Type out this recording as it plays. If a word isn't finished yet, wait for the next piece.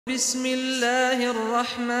بسم الله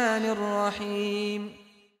الرحمن الرحيم.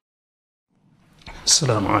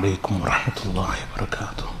 السلام عليكم ورحمة الله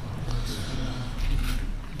وبركاته.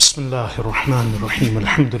 بسم الله الرحمن الرحيم.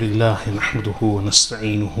 الحمد لله نحمده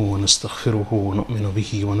ونستعينه ونستغفره ونؤمن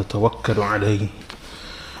به ونتوكل عليه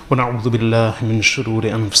ونعوذ بالله من شرور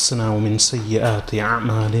أنفسنا ومن سيئات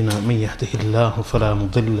أعمالنا. من يهده الله فلا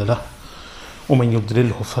مضل له ومن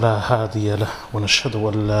يضلله فلا هادي له، ونشهد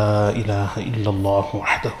أن لا إله إلا الله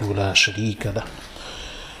وحده لا شريك له،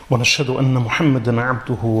 ونشهد أن محمدا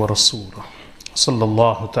عبده ورسوله صلى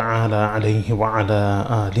الله تعالى عليه وعلى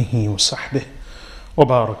آله وصحبه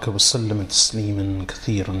وبارك وسلم تسليما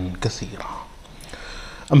كثيرا كثيرا.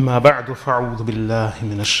 أما بعد، فأعوذ بالله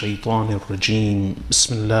من الشيطان الرجيم.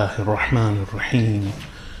 بسم الله الرحمن الرحيم.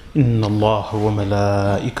 إن الله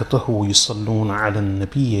وملائكته يصلون على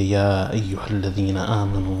النبي يا أيها الذين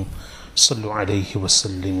آمنوا صلوا عليه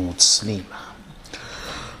وسلموا تسليما.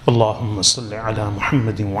 اللهم صل على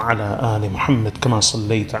محمد وعلى آل محمد كما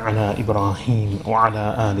صليت على إبراهيم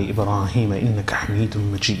وعلى آل إبراهيم إنك حميد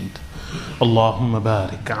مجيد. اللهم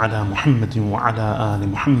بارك على محمد وعلى آل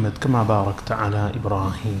محمد كما باركت على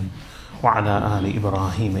إبراهيم وعلى آل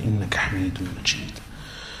إبراهيم إنك حميد مجيد.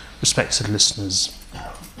 Respected listeners,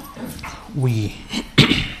 we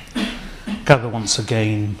gather once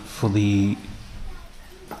again for the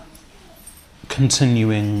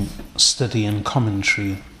continuing study and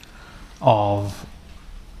commentary of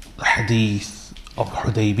the hadith of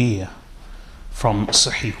al-Hudaybiyah from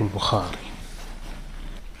Sahih al-Bukhari.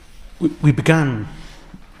 We began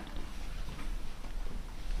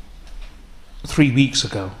 3 weeks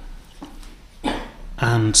ago,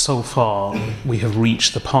 and so far we have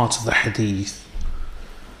reached the part of the hadith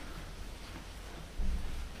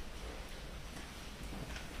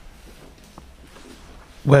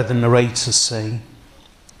where the narrators say,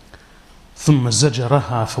 ثُمَّ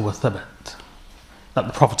زَجَرَهَا فَوَثَبَتْ, that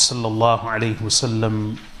the Prophet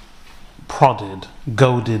ﷺ prodded,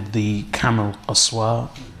 goaded the camel Aswa,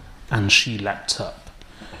 and she leapt up.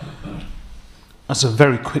 As a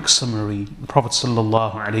very quick summary, the Prophet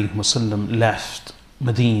ﷺ left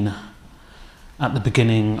Medina at the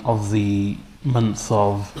beginning of the month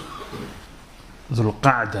of Dhul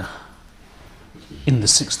Qa'dah in the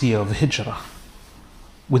 6th year of Hijrah,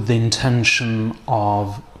 with the intention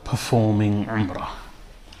of performing Umrah.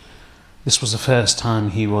 This was the first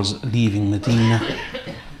time he was leaving Medina,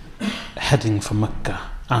 heading for Mecca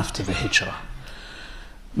after the Hijrah.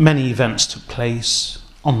 Many events took place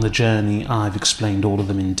on the journey. I've explained all of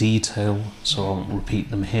them in detail, so I won't repeat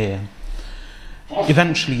them here.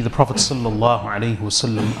 Eventually, the Prophet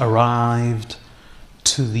ﷺ arrived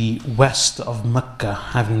to the west of Mecca,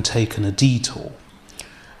 having taken a detour,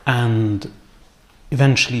 and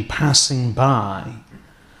eventually passing by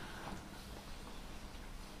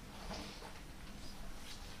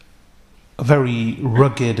a very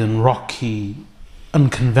rugged and rocky,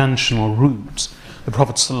 unconventional route. The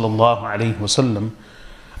Prophet ﷺ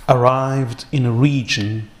arrived in a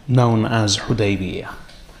region known as Hudaybiyah,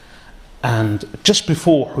 and just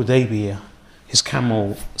before Hudaybiyah, his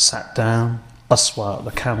camel sat down, Aswa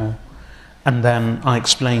the camel, and then I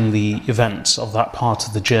explained the events of that part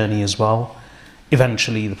of the journey as well.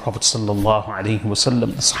 Eventually, the Prophet ﷺ,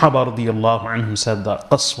 the Sahaba radiyallahu anhum said that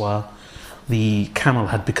Qaswa, the camel,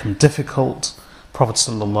 had become difficult. Prophet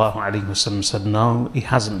ﷺ said, no, it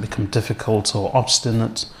hasn't become difficult or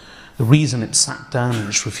obstinate. The reason it sat down and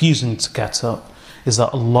it's refusing to get up is that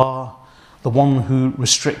Allah, the one who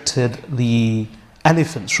restricted the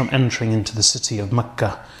elephants from entering into the city of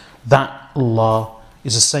Mecca, that Allah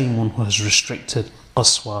is the same one who has restricted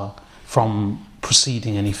Qaswa from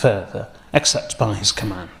proceeding any further, except by his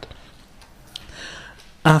command.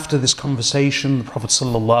 After this conversation, the Prophet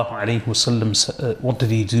ﷺ, what did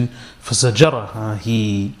he do? فَزَجَرَهَا,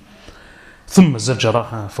 ثُمَّ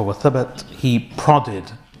زَجَرَهَا فَوَثَبَتْ, he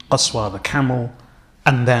prodded Qaswa the camel,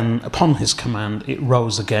 and then upon his command it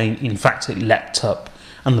rose again. In fact, it leapt up,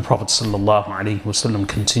 and the Prophet ﷺ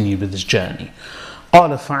continued with his journey.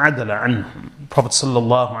 قال فعدل عنهم, Prophet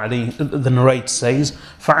ﷺ, the narrator says,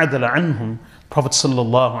 فعدل عنهم, Prophet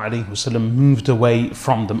ﷺ moved away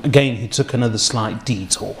from them. Again, he took another slight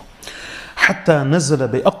detour. حتى نزل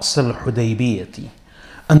بأقصى الحديبية,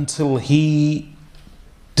 until he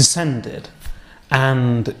descended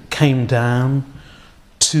and came down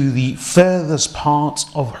to the furthest part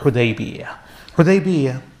of Hudaybiyah.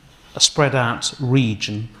 Hudaybiyah, a spread out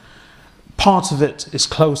region. Part of it is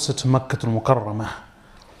closer to Makkah al-Mukarramah,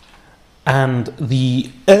 and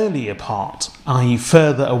the earlier part, i.e.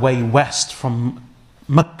 further away west from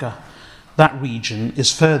Mecca, that region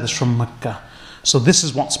is furthest from Mecca. So this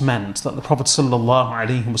is what's meant, that the Prophet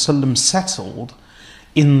ﷺ settled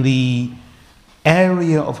in the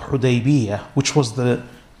area of Hudaybiyah, which was the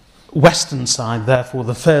western side, therefore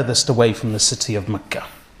the furthest away from the city of Mecca.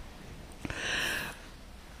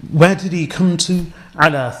 Where did he come to?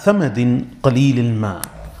 على ثمد قليل الماء.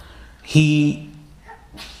 He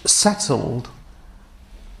settled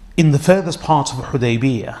in the furthest part of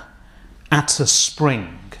Hudaybiyah at a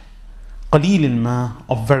spring, قليل الماء,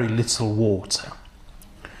 of very little water.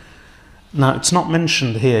 Now it's not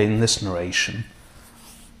mentioned here in this narration,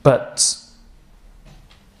 but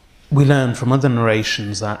we learn from other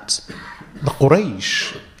narrations that the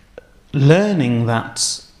Quraish, learning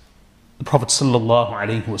that the Prophet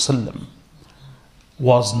ﷺ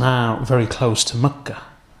was now very close to Mecca,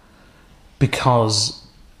 because,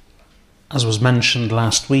 as was mentioned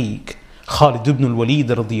last week, Khalid ibn al-Walid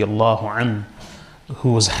radiyallahu anhu,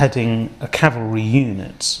 who was heading a cavalry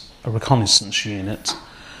unit, a reconnaissance unit,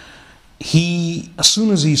 he, as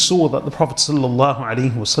soon as he saw that the Prophet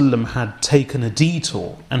ﷺ had taken a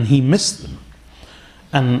detour and he missed them,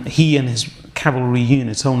 and he and his cavalry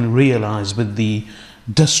unit only realized with the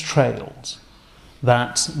dust trails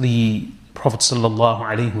that the Prophet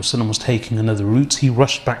ﷺ was taking another route, he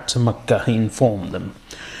rushed back to Mecca. He informed them.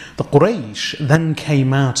 The Quraysh then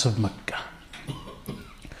came out of Mecca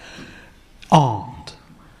armed,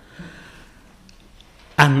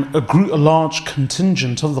 and a large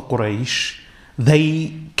contingent of the Quraysh,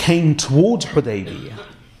 they came towards Hudaybiyah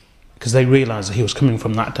because they realized that he was coming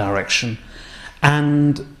from that direction.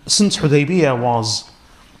 And since Hudaybiyah was,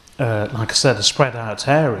 like I said, a spread out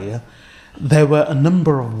area, there were a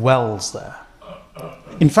number of wells there.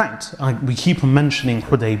 In fact, we keep on mentioning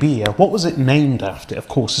Hudaybiyah. What was it named after? Of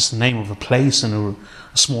course, it's the name of a place in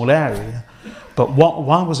a small area. But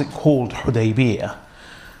why was it called Hudaybiyah?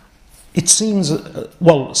 It seems,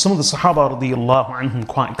 well, some of the Sahaba radiyallahu anhum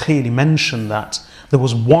quite clearly mentioned that there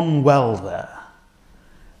was one well there,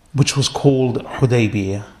 which was called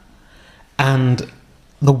Hudaybiyah. And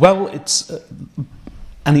the well,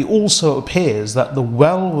 and it also appears that the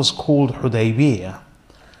well was called Hudaybiyah.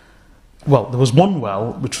 Well, there was one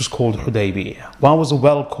well which was called Hudaybiyah. Why was the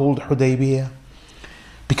well called Hudaybiyah?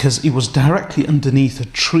 Because it was directly underneath a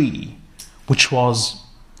tree which was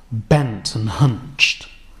bent and hunched.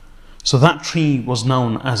 So that tree was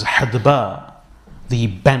known as Hadba, the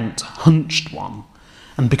bent, hunched one.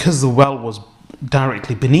 And because the well was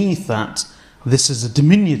directly beneath that, this is a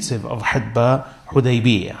diminutive of Hadba,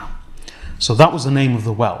 Hudaybiyah. So that was the name of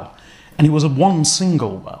the well. And it was a one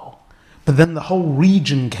single well. But then the whole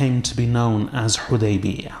region came to be known as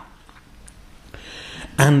Hudaybiyah.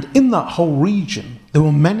 And in that whole region, there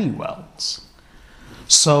were many wells.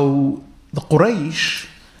 So the Quraysh,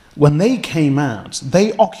 when they came out,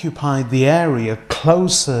 they occupied the area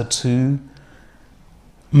closer to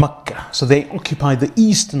Mecca. So they occupied the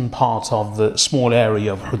eastern part of the small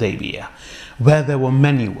area of Hudaybiyah, where there were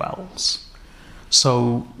many wells.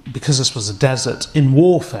 So because this was a desert, in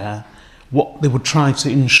warfare, what they would try to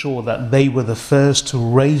ensure that they were the first to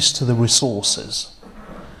race to the resources.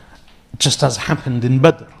 Just as happened in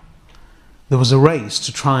Badr. There was a race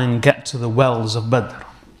to try and get to the wells of Badr.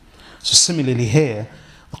 So similarly here,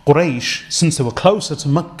 the Quraysh, since they were closer to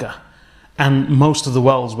Mecca and most of the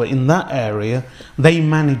wells were in that area, they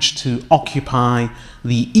managed to occupy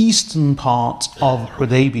the eastern part of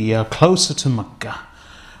Hudaybiyah closer to Mecca,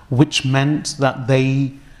 which meant that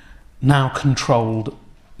they now controlled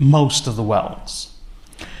most of the wells.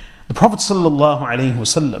 The Prophet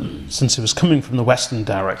ﷺ, since he was coming from the western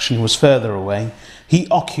direction, he was further away, he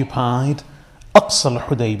occupied Aqsa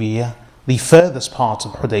al-Hudaybiyah, the furthest part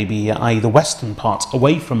of Hudaybiyah, i.e. the western part,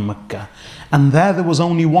 away from Mecca, and there was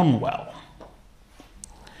only one well.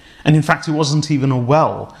 And in fact it wasn't even a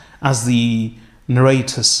well, as the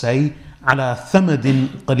narrators say, على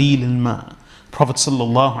ثمد قليل الماء. Prophet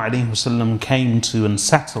ﷺ came to and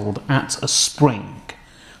settled at a spring,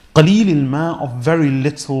 قليل الماء, of very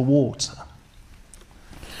little water.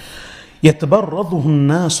 يتبرده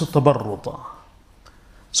الناس تبردا.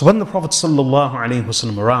 So when the Prophet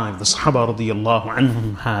ﷺ arrived, the Sahaba radiyallahu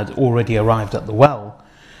anhum had already arrived at the well.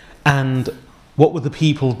 And what were the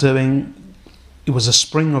people doing? It was a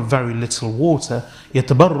spring of very little water.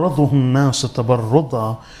 يتبرده الناس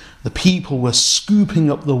تبردا. The people were scooping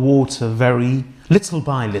up the water very little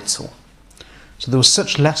by little. So there was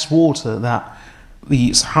such less water that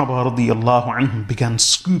the Sahaba radiyallahu anhum began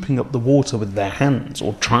scooping up the water with their hands,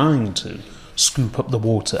 or trying to scoop up the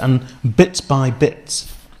water, and bit by bit.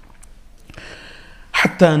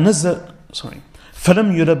 حتى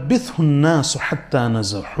فلم يلبثه الناس حتى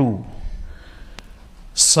نزحوه.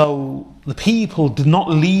 So the people did not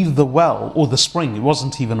leave the well or the spring. It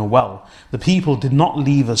wasn't even a well. The people did not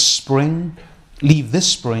leave this spring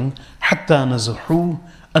حتى نزحوه,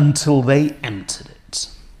 until they emptied it.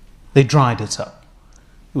 They dried it up.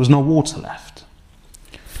 There was no water left.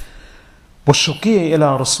 وشكي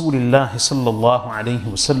إلى رسول الله صلى الله عليه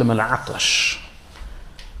وسلم العطش,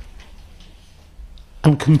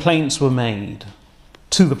 and complaints were made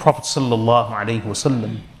to the Prophet صلى الله عليه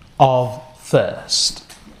وسلم of thirst.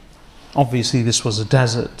 Obviously this was a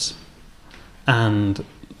desert and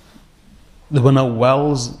there were no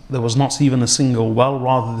wells. There was not even a single well,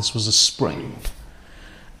 rather this was a spring.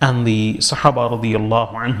 And the Sahaba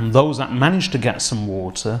radiyallahu anhum, those that managed to get some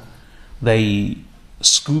water, they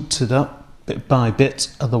scooped it up bit by bit,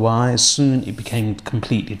 otherwise soon it became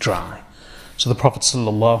completely dry. So the Prophet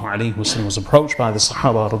sallallahu alaihi wasallam was approached by the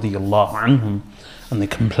Sahaba radiyallahu anhum, and they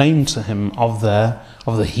complained to him of the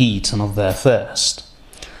heat and of their thirst.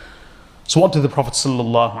 So what did the Prophet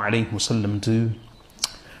sallallahu alaihi wasallam do?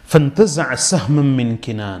 فَانْتَزَعَ سَهْمًا مِّن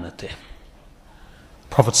كِنَانَتِهِ.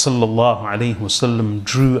 Prophet sallallahu alaihi wasallam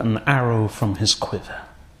drew an arrow from his quiver.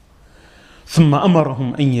 ثُمَّ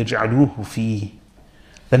أَمَرَهُمْ أَن يَجْعَلُوهُ فِيهِ.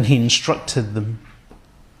 Then he instructed them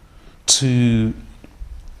to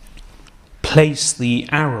place the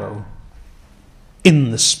arrow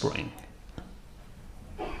in the spring.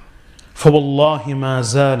 فَوَاللَّهِ مَا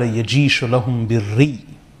زَالَ يَجِيشُ لَهُمْ بِالرِّيِّ.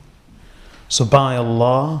 So by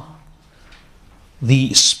Allah,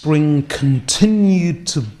 the spring continued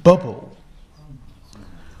to bubble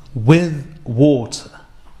with water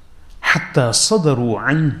حتى صدروا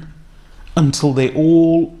عنه, until they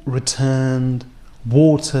all returned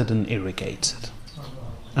watered and irrigated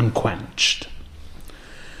and quenched.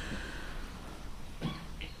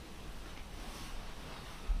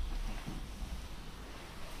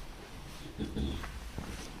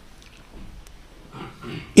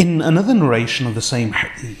 In another narration of the same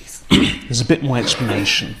hadith, there's a bit more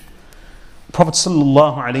explanation. Prophet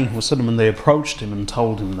sallallahu alaihi wasallam, when they approached him and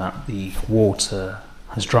told him that the water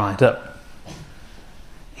has dried up,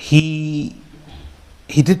 he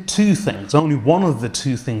did two things. Only one of the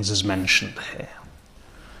two things is mentioned here.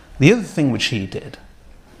 The other thing which he did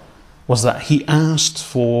was that he asked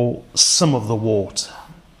for some of the water.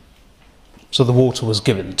 So the water was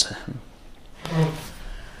given to him.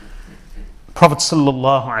 Prophet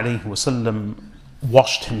sallallahu alaihi wasallam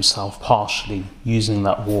washed himself partially using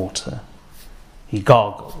that water. He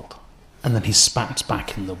gargled and then he spat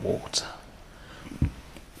back in the water.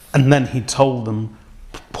 And then he told them,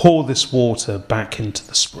 pour this water back into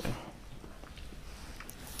the spring.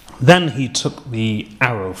 Then he took the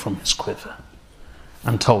arrow from his quiver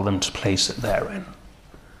and told them to place it therein.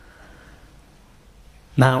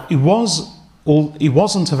 Now it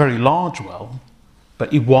wasn't a very large well,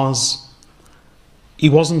 but it wasn't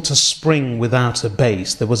a spring without a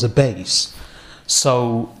base. There was a base.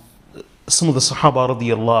 So some of the Sahaba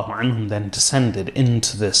radiyallahu anhum then descended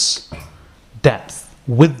into this depth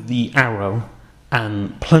with the arrow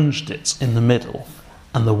and plunged it in the middle,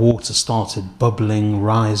 and the water started bubbling,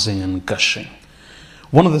 rising and gushing.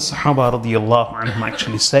 One of the Sahaba radiyallahu anhum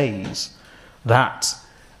actually says that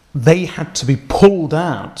they had to be pulled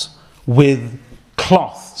out with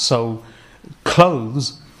cloth. So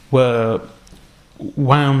clothes were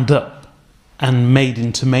wound up and made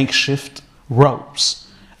into makeshift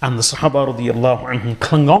ropes, and the Sahaba radiyallahu anhum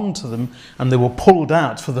clung on to them and they were pulled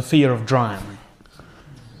out for the fear of drowning.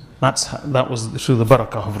 That was through the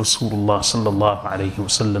barakah of Rasūl Allāh sallallahu alayhi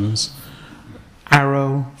wasallam's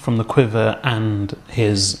arrow from the quiver and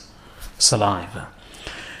his saliva.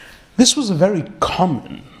 This was a very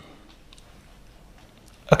common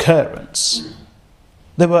occurrence.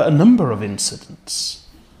 There were a number of incidents.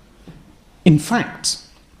 In fact,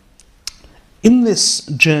 in this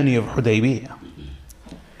journey of Hudaybiyah,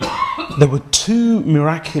 there were two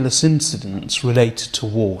miraculous incidents related to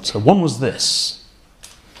water. One was this,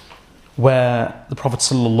 where the Prophet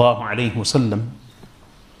ﷺ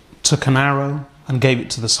took an arrow and gave it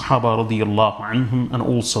to the Sahaba radiyallahu anhum and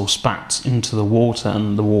also spat into the water,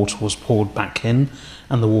 and the water was poured back in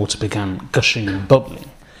and the water began gushing and bubbling.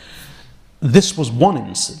 This was one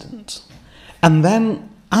incident. And then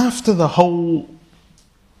after all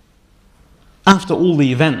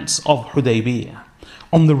the events of Hudaybiyah,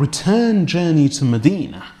 on the return journey to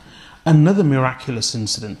Medina, another miraculous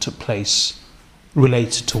incident took place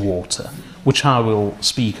related to water, which I will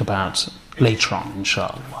speak about later on,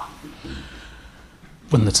 inshallah,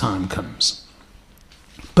 when the time comes.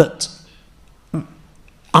 But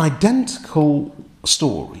identical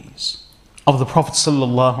stories of the Prophet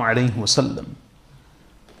sallallahu alaihi wasallam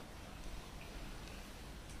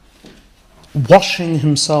washing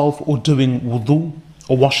himself or doing wudhu,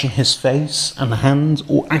 or washing his face and hands,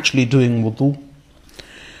 or actually doing wudhu,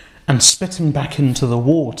 and spitting back into the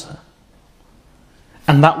water,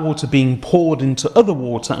 and that water being poured into other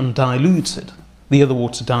water and diluted, the other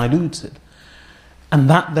water diluted, and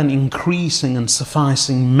that then increasing and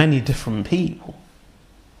sufficing many different people.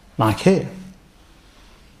 Like here,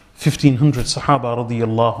 1,500 Sahaba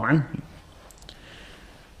radiyallahu anhu.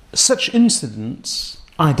 Such incidents,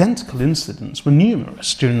 identical incidents, were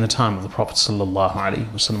numerous during the time of the Prophet sallallahu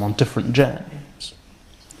alaihi wasallam on different journeys.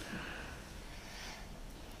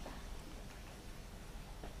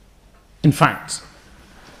 In fact,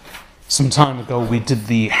 some time ago we did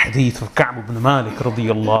the hadith of Ka'b ibn Malik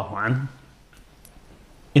radiyallahu anhu,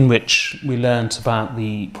 in which we learnt about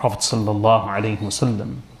the Prophet sallallahu alaihi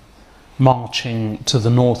wasallam marching to the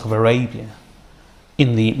north of Arabia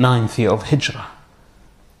in the 9th year of Hijrah,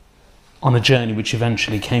 on a journey which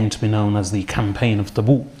eventually came to be known as the Campaign of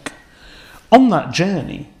Tabuk. On that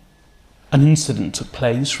journey, an incident took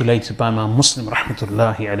place related by Imam Muslim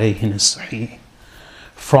rahmatullahi alayhi in his Sahih,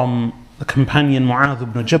 from the companion Mu'adh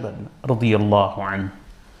ibn Jabal radiyallahu anhu.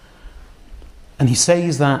 And he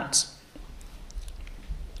says that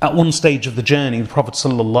at one stage of the journey, the Prophet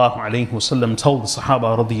sallallahu alaihi wasallam told the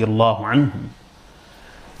Sahaba radiyallahu anhum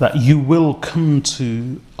that you will come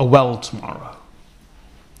to a well tomorrow,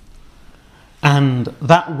 and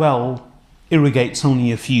that well irrigates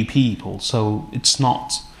only a few people, so it's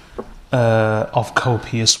not of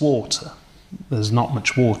copious water. There's not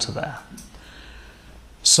much water there.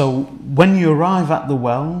 So when you arrive at the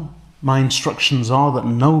well, my instructions are that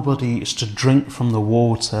nobody is to drink from the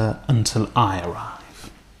water until I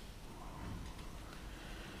arrive.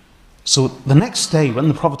 So the next day, when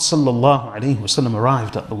the Prophet ﷺ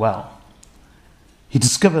arrived at the well, he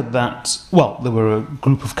discovered that, well, there were a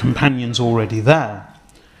group of companions already there,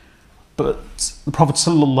 but the Prophet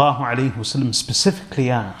ﷺ specifically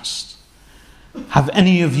asked, have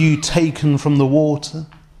any of you taken from the water?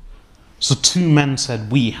 So 2 men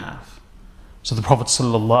said, we have. So the Prophet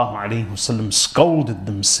ﷺ scolded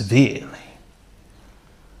them severely.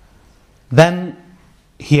 Then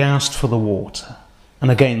he asked for the water. And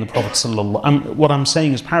again the Prophet ﷺ, what I'm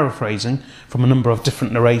saying is paraphrasing from a number of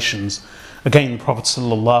different narrations. Again the Prophet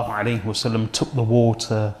ﷺ took the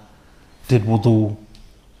water, did wudhu,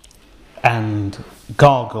 and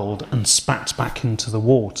gargled and spat back into the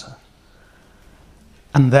water.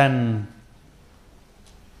 And then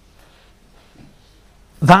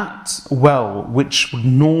that well, which would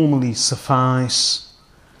normally suffice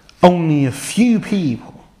only a few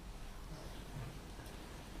people,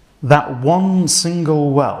 that one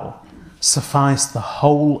single well sufficed the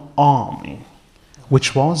whole army,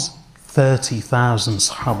 which was 30,000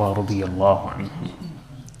 Sahaba radiyallahu anhum.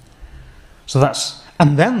 So that's,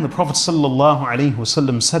 and then the Prophet sallallahu alaihi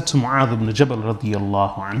wasallam said to Mu'adh ibn Jabal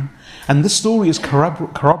radiyallahu anhu, and this story is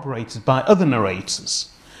corroborated by other narrators,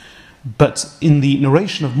 but in the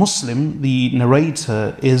narration of Muslim, the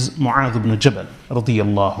narrator is Mu'adh ibn Jabal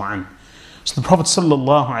radiyallahu anhu. So the Prophet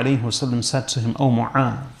sallallahu alaihi wasallam said to him, O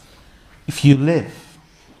Mu'adh, if you live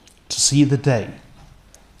to see the day,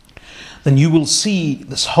 then you will see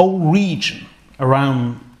this whole region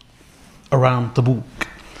around Tabuk.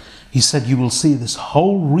 He said, you will see this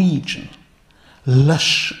whole region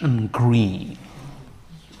lush and green.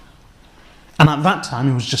 And at that time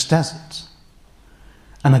it was just desert.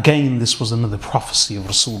 And again, this was another prophecy of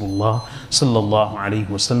Rasūl Allāh sallallahu alaihi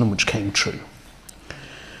wasallam which came true.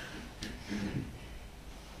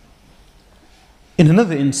 In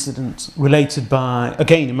another incident related by,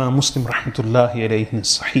 again, Imam Muslim rahmatullahi alayhi in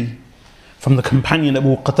his Sahih, from the companion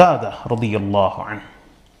Abu Qatada radiyallahu anhu,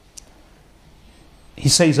 he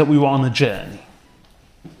says that we were on a journey.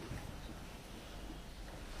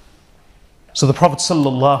 So the Prophet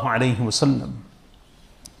sallallahu alaihi wasallam,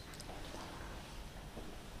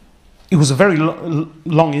 it was a very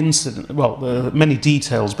long incident, well, there are many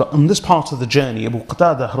details, but on this part of the journey, Abu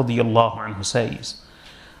Qatada radiyallahu anhu says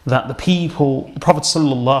that the Prophet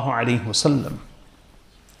sallallahu alaihi wasallam,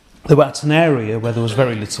 they were at an area where there was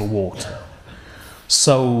very little water.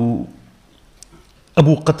 So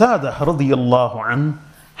Abu Qatada radiyallahu anhu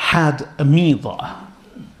had a midah,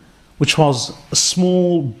 which was a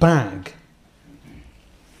small bag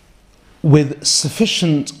with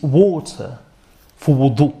sufficient water for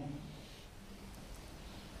wudhu.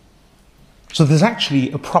 So there's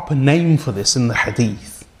actually a proper name for this in the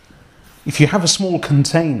hadith. If you have a small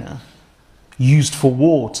container used for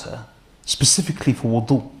water, specifically for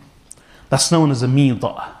wudhu, that's known as a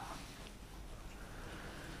midah.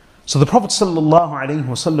 So the Prophet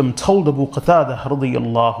ﷺ told Abu Qatada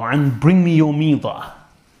radiyallahu anhu, bring me your midah.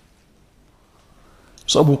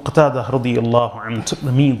 So Abu Qatada radiyallahu anhu took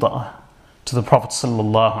the midah to the Prophet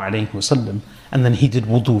sallallahu alayhi wasallam, and then he did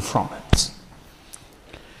wudhu from it.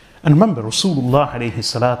 And remember, Rasulullah alayhi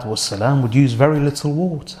salatu wasalam would use very little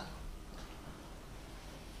water.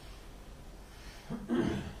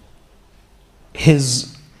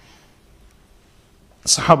 His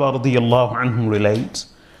Sahaba radiyallahu anhum relate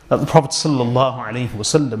that the Prophet sallallahu alayhi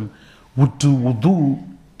wasallam would do wudhu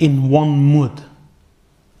in one mud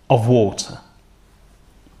of water.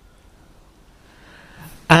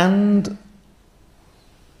 And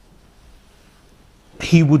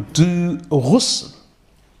he would do ghusl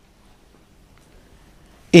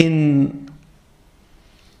in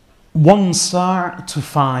 1 sa' to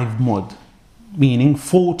 5 mud, meaning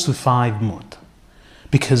 4 to 5 mud,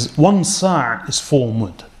 because 1 sa' is 4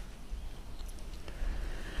 mud.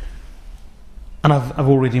 And I've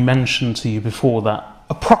already mentioned to you before that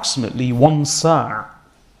approximately 1 sa',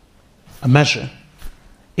 a measure,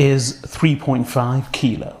 is 3.5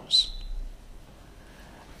 kilos.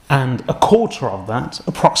 And a quarter of that,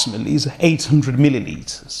 approximately, is 800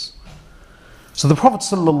 milliliters. So the Prophet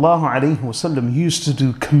ﷺ used to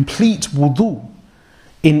do complete wudhu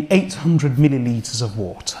in 800 milliliters of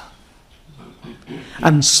water.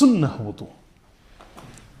 And sunnah wudhu.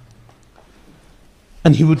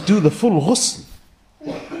 And he would do the full ghusl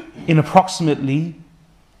in approximately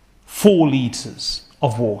 4 liters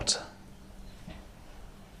of water.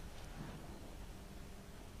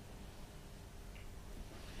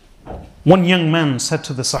 One young man said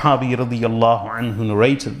to the Sahabi radiyallahu anhu who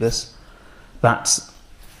narrated this, that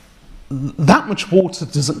much water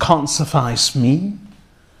can't suffice me.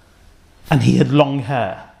 And he had long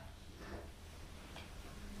hair.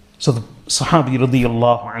 So the Sahabi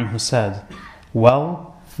radiyallahu anhu said,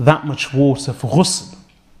 well, that much water for ghusl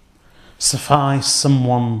suffice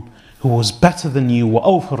someone who was better than you,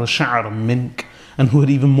 وَأَوْفَرَ شَعْرًا مِنْكَ, and who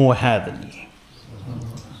had even more hair than you.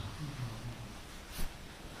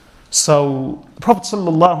 So the Prophet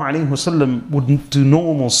ﷺ would do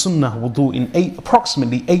normal sunnah wudu in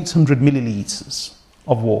approximately 800 milliliters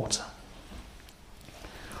of water.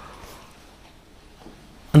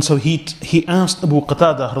 And so he asked Abu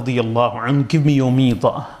Qatada radiyallahu anhu, give me your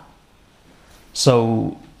midah.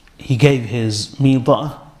 So he gave his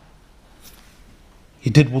midah, he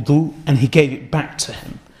did wudu, and he gave it back to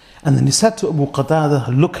him. And then he said to Abu Qatada,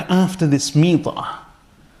 look after this midah,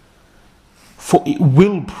 for it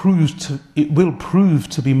will prove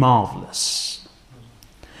to be marvelous.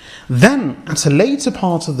 Then, at a later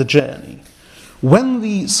part of the journey, when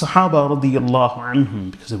the Sahaba radiyallahu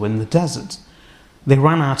anhum, because they were in the desert, they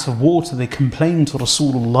ran out of water, they complained to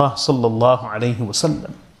Rasulullah sallallahu alayhi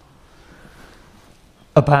wasallam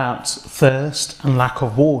about thirst and lack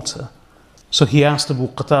of water. So he asked Abu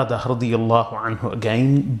Qatada radiyallahu anhu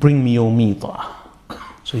again, bring me your midah.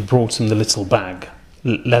 So he brought him the little bag,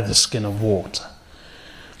 leather skin of water.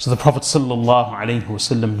 So the Prophet sallallahu alayhi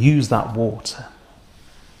wasallam used that water,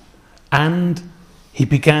 and he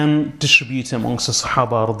began distributing amongst the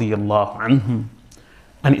Sahaba radiyallahu anhum,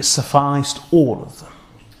 and it sufficed all of them.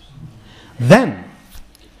 Then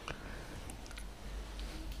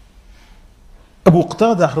Abu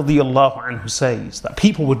Qatada radiyallahu anhu says that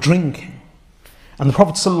people were drinking, and the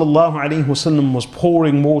Prophet sallallahu alayhi wasallam was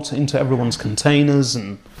pouring water into everyone's containers.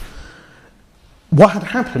 And what had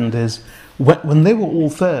happened is, when they were all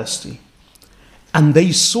thirsty, and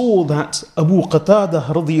they saw that Abu Qatada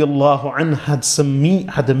radiyallahu anhu had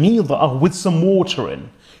a midah with some water in.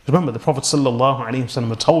 Remember, the Prophet sallallahu alayhi wasallam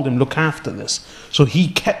had told him, look after this. So he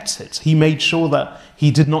kept it. He made sure that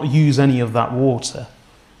he did not use any of that water.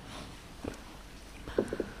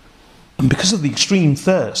 And because of the extreme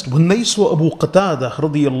thirst, when they saw Abu Qatada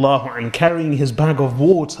radiyallahu anhu carrying his bag of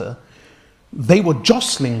water, they were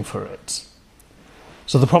jostling for it.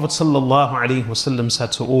 So the Prophet ﷺ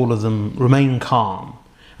said to all of them, remain calm,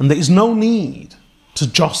 and there is no need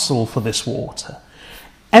to jostle for this water.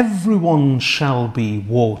 Everyone shall be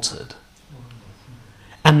watered.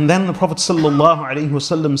 And then the Prophet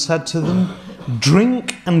ﷺ said to them,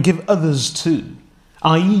 drink and give others too.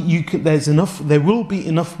 I.e., there will be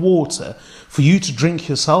enough water for you to drink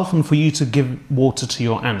yourself and for you to give water to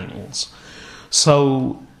your animals.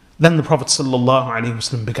 So then the Prophet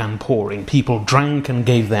ﷺ began pouring. People drank and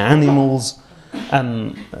gave their animals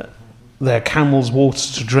and their camels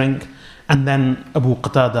water to drink. And then Abu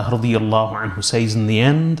Qatada radiyallahu anhu says, in the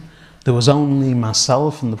end, there was only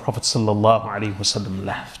myself and the Prophet ﷺ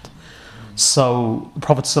left. So the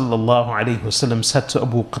Prophet ﷺ said to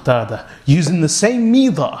Abu Qatada, using the same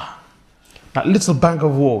midah, that little bag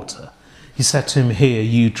of water, he said to him, here,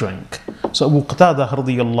 you drink. So Abu Qatada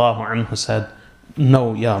radiyallahu anhu said,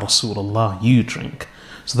 no, Ya Rasūl Allāh, you drink.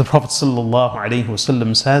 So the Prophet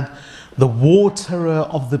ﷺ said, the waterer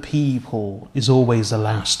of the people is always the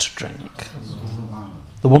last to drink.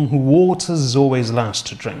 The one who waters is always last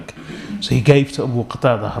to drink. So he gave to Abu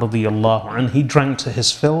Qatadah radiyallahu anhu, he drank to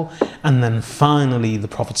his fill, and then finally the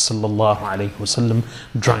Prophet ﷺ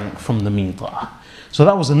drank from the midah. So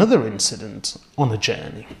that was another incident on a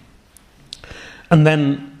journey. And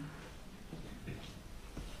then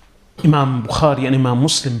Imam Bukhari and Imam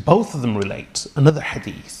Muslim, both of them relate another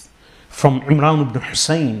hadith from Imran ibn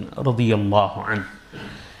Hussein radiyallahu anhu.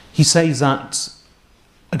 He says that,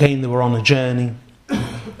 again, they were on a journey.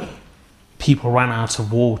 People ran out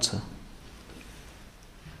of water.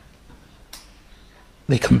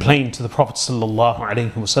 They complained to the Prophet sallallahu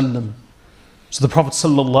alaihi wasallam. So the Prophet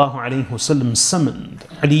sallallahu alaihi wasallam summoned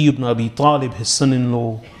Ali ibn Abi Talib, his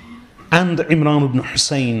son-in-law, and Imran ibn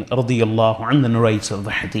Hussein radiyallahu anhu, the narrator of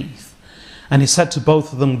the hadith. And he said to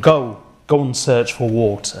both of them, go and search for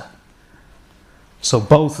water. So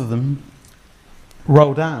both of them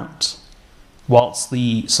rowed out whilst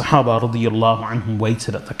the Sahaba radiyallahu anhum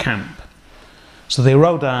waited at the camp. So they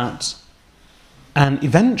rowed out, and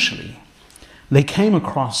eventually they came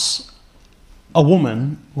across a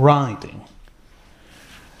woman riding,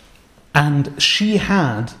 and she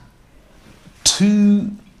had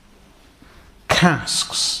 2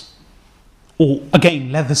 casks, or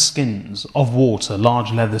again leather skins of water,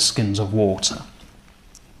 large leather skins of water,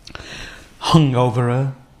 hung over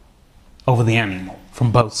her, over the animal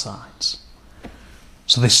from both sides.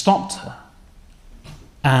 So they stopped her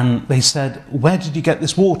and they said, where did you get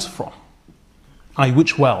this water from?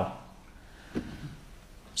 Which well?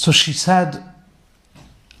 So she said,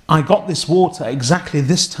 I got this water exactly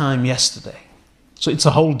this time yesterday. So it's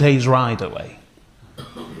a whole day's ride away.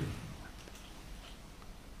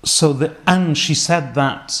 And she said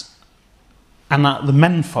that, and that the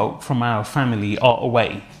menfolk from our family are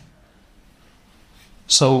away.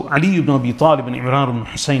 So Ali ibn Abi Talib and Imran ibn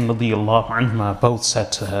Hussein radiyallahu anhuma both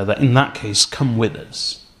said to her that in that case, come with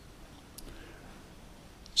us.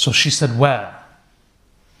 So she said, where?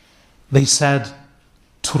 They said,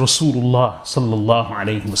 to Rasūl Allāh sallallahu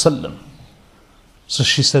alayhi wasallam. So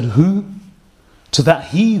she said, who? To that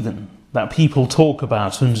heathen that people talk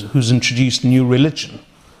about who's introduced a new religion.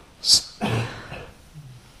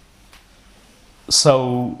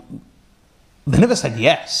 So they never said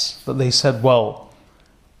yes, but they said, well,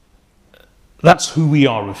 that's who we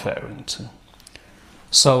are referring to.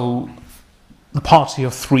 So the party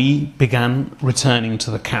of 3 began returning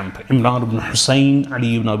to the camp. Imran ibn Hussein,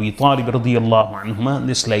 Ali ibn Abi Talib radiyallahu anhuma, and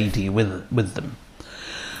this lady with them.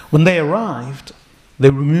 When they arrived,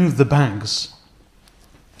 they removed the bags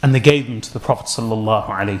and they gave them to the Prophet sallallahu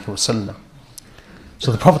alaihi wasallam.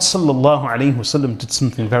 So the Prophet sallallahu alaihi wasallam did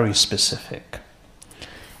something very specific.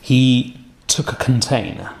 He took a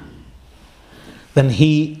container. Then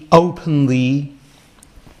he opened the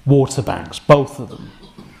water bags, both of them,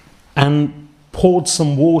 and poured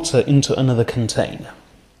some water into another container.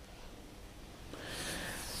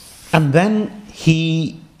 And then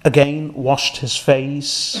he again washed his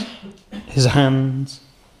face, his hands,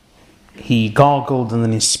 he gargled, and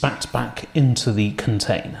then he spat back into the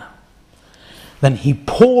container. Then he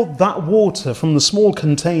poured that water from the small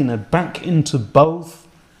container back into both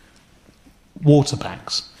water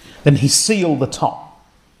bags. Then he sealed the top.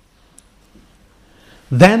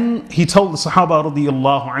 Then he told the Sahaba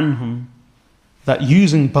radiyallahu anhum that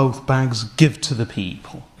using both bags, give to the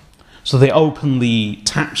people. So they opened the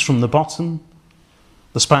taps from the bottom,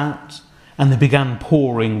 the spout, and they began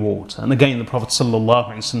pouring water. And again the Prophet sallallahu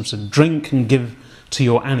alaihi wasallam said, drink and give to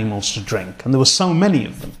your animals to drink. And there were so many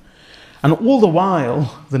of them. And all the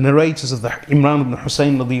while, the narrators of the Imran ibn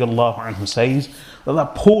Hussein radiyallahu anhu says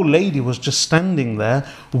that poor lady was just standing there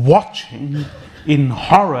watching in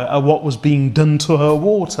horror at what was being done to her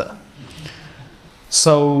water.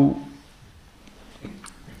 So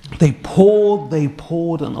they poured,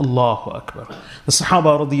 and Allahu Akbar. The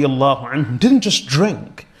Sahaba radiyallahu anhum didn't just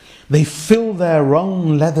drink, they filled their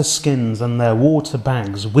own leather skins and their water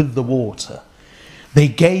bags with the water. They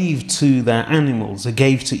gave to their animals, they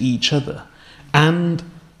gave to each other, and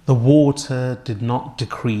the water did not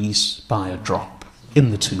decrease by a drop in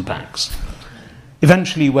the 2 bags.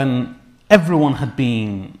 Eventually, when everyone had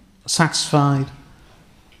been satisfied,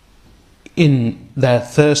 in their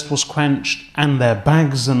thirst was quenched, and their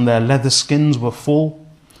bags and their leather skins were full,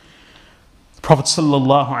 the Prophet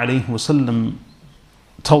sallallahu alaihi wasallam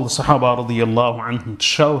told the Sahaba radiyallahu anhum to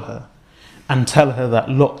show her and tell her that,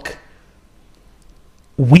 look,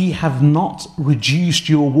 we have not reduced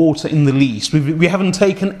your water in the least. We haven't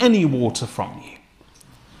taken any water from you.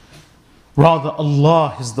 Rather,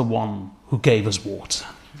 Allah is the one who gave us water.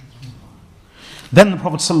 Then the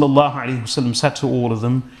Prophet ﷺ said to all of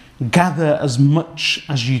them, gather as much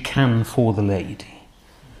as you can for the lady.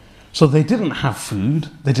 So they didn't have food,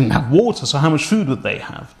 they didn't have water, so how much food would they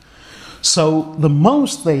have? So the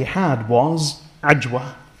most they had was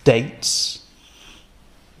ajwa, dates,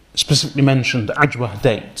 specifically mentioned ajwa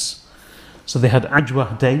dates. So they had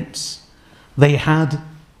ajwa dates, they had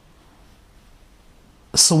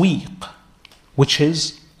sawiq, which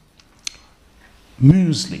is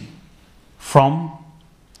muesli from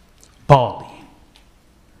barley.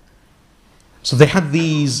 So they had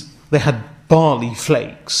barley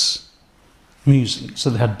flakes, muesli. So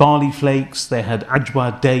they had barley flakes, they had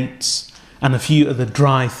ajwa dates, and a few other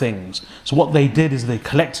dry things. So what they did is they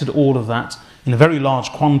collected all of that in a very large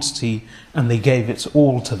quantity and they gave it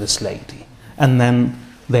all to this lady. And then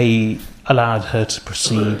they allowed her to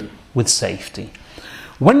proceed with safety.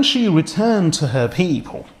 When she returned to her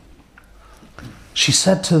people, she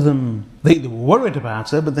said to them, they were worried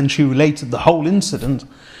about her, but then she related the whole incident.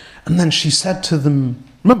 And then she said to them,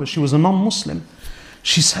 remember, she was a non-Muslim.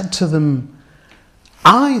 She said to them,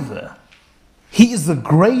 either he is the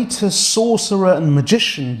greatest sorcerer and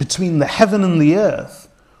magician between the heaven and the earth,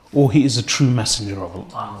 or he is a true messenger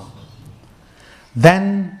of Allah.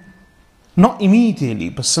 Then, not immediately,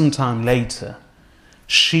 but sometime later,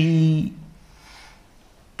 she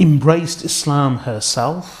embraced Islam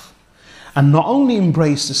herself, and not only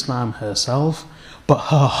embraced Islam herself, but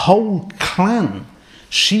her whole clan.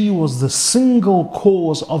 She was the single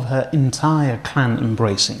cause of her entire clan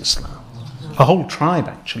embracing Islam. Her whole tribe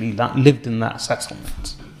actually that lived in that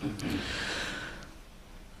settlement.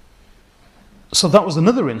 So that was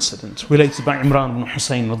another incident related by Imran ibn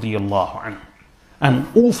Hussein radiyallahu anhu. And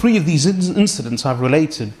all three of these incidents I've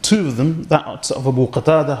related, two of them, that of Abu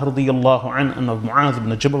Qatada radiyallahu anhu and of Mu'adh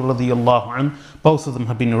ibn Jabal radiyallahu anhu, both of them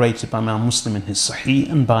have been narrated by Imam Muslim in his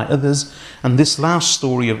Sahih and by others. And this last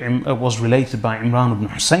story was related by Imran ibn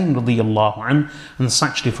Hussein radiyallahu anhu, and it's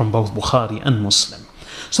actually from both Bukhari and Muslim.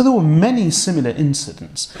 So there were many similar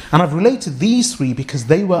incidents. And I've related these three because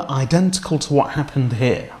they were identical to what happened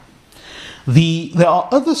here. There are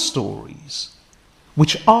other stories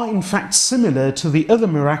which are in fact similar to the other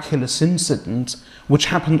miraculous incident which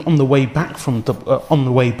happened on the way back from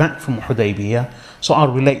Hudaybiyah. So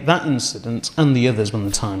I'll relate that incident and the others when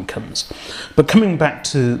the time comes. But coming back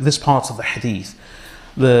to this part of the hadith,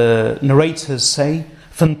 the narrators say,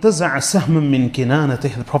 فَانْتَزَعَ سَهْمًا مِنْ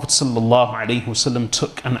كِنَانَتِهِ. The Prophet ﷺ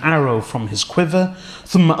took an arrow from his quiver.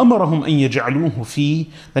 ثُمَّ أَمَرَهُمْ أَنْ يَجْعَلُوهُ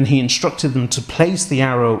فِيهِ. Then he instructed them to place the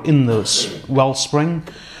arrow in the wellspring.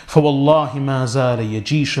 فَوَاللَّهِ مَا زَالَ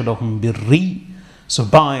يَجِيشُ لَهُمْ بِالرِّي. So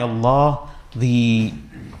by Allah, the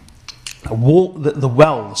well,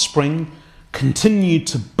 the spring, continued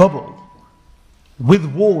to bubble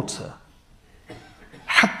with water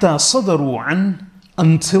حَتَّى صَدَرُوا عَنْ,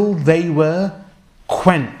 until they were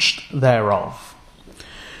quenched thereof.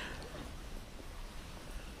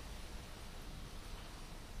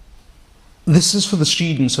 This is for the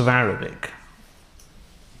students of Arabic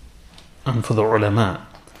and for the ulama.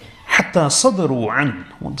 حَتَّى صَدَرُوا عَنْ,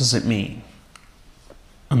 what does it mean?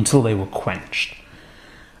 Until they were quenched.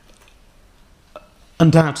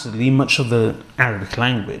 Undoubtedly, much of the Arabic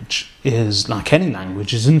language is, like any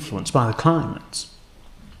language, is influenced by the climate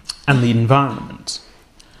and the environment.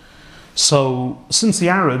 So, since the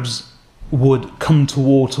Arabs would come to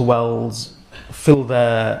water wells, fill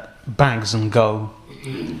their bags and go,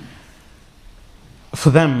 for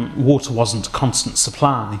them water wasn't a constant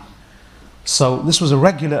supply. So this was a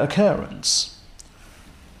regular occurrence.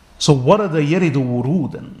 So warada yaridu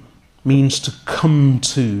wurudan means to come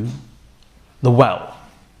to the well.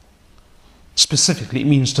 Specifically, it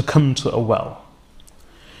means to come to a well.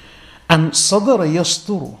 And sadara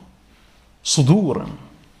yasturu suduran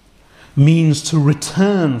means to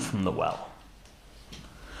return from the well.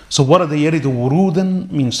 So warada yaridu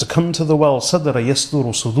wurudan means to come to the well. Sadara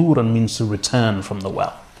yasturu suduran means to return from the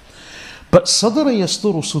well. But sadara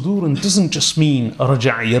yasturu suduran doesn't just mean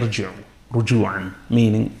raja'a yarji'u, ruju'an,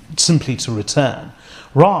 meaning simply to return.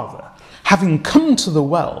 Rather, having come to the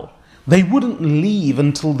well, they wouldn't leave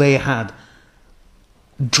until they had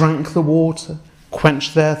drank the water,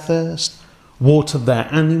 quenched their thirst, watered their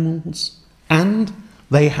animals, and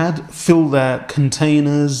they had filled their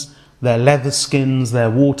containers, their leather skins, their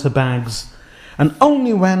water bags. And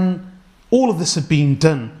only when all of this had been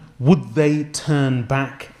done would they turn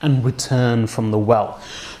back and return from the well.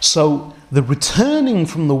 So the returning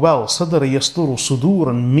from the well, sadara yasturu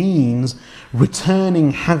suduran, means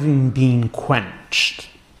returning having been quenched.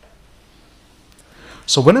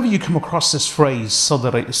 So whenever you come across this phrase,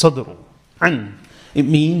 sadru, an, it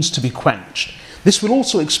means to be quenched. This will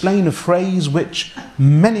also explain a phrase which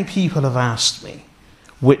many people have asked me,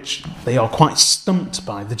 which they are quite stumped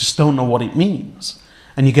by. They just don't know what it means.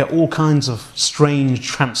 And you get all kinds of strange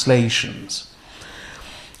translations.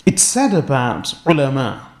 It's said about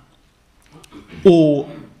ulama, or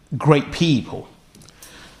great people,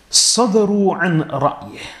 صدروا عن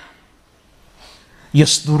رأيه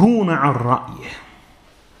يصدرون عن رأيه.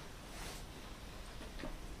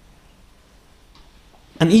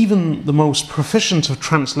 And even the most proficient of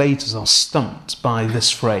translators are stumped by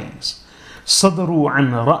this phrase. صدروا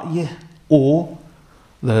عن رأيه, or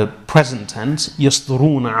the present tense,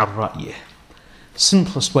 يصدرون عن رأيه.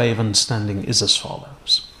 Simplest way of understanding is as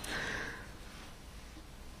follows.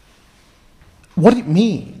 What it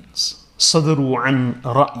means, صدروا عن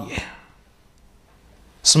رأيه.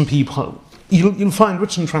 Some people, you'll find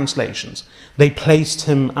written translations, they placed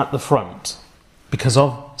him at the front because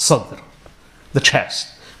of صدر, the chest.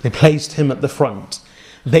 They placed him at the front.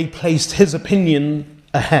 They placed his opinion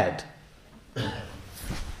ahead.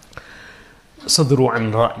 صدروا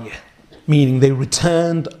عن رأيه, meaning they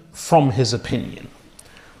returned from his opinion.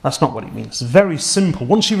 That's not what it means. It's very simple.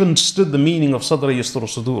 Once you've understood the meaning of صدر يصدر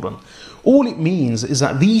صدورا, all it means is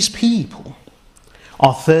that these people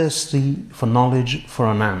are thirsty for knowledge, for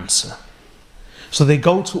an answer. So they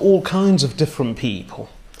go to all kinds of different people,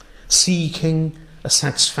 seeking a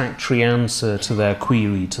satisfactory answer to their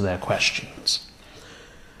query, to their questions.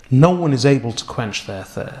 No one is able to quench their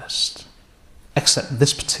thirst except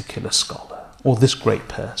this particular scholar or this great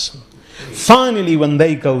person. Finally, when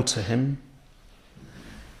they go to him,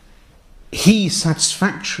 he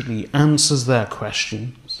satisfactorily answers their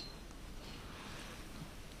questions,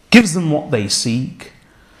 gives them what they seek.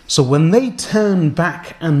 So when they turn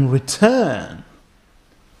back and return,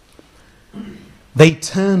 they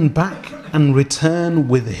turn back and return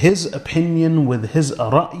with his opinion, with his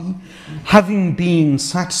ra'i, having been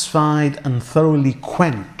satisfied and thoroughly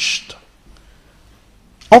quenched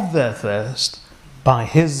of their thirst by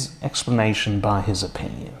his explanation, by his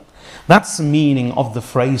opinion. That's the meaning of the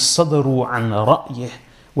phrase صدروا عن رأيه,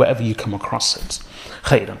 wherever you come across it.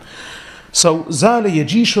 خيرا. So زال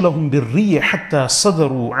يجيش لهم بالريح حتى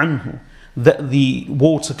صدروا عنه, that the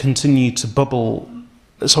water continued to bubble,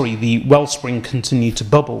 the wellspring continued to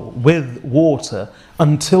bubble with water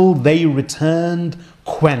until they returned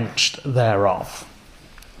quenched thereof.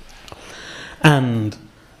 And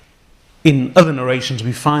in other narrations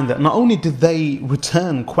we find that not only did they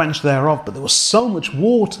return quenched thereof, but there was so much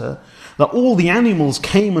water that all the animals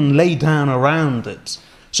came and lay down around it.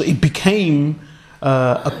 So it became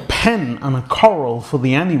a pen and a coral for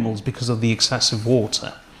the animals because of the excessive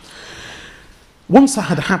water. Once that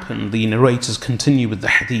had happened, the narrators continue with the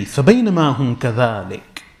hadith. فَبَيْنَمَا هُمْ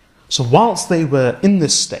كَذَلِكَ. So whilst they were in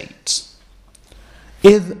this state,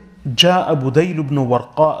 إِذْ جَاءَ Budayl bin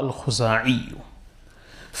Warqa al-Khuza'i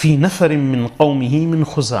في نفر من قومه من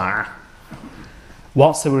خزاعة.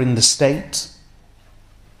 Whilst they were in the state,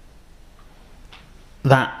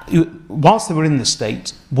 Budayl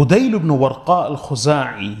bin Warqa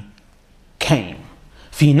al-Khuza'i came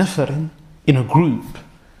في نفر, in a group,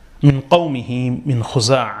 من قومه من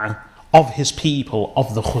خزاعة, of his people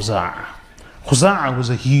of the Khuza'a. Khuza'a was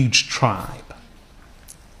a huge tribe.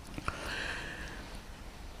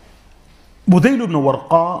 Budayl bin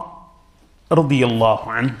Warqa radiyallahu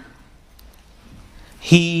anhu,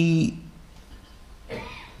 he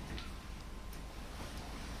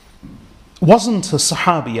wasn't a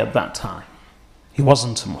Sahabi at that time. He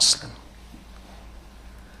wasn't a Muslim.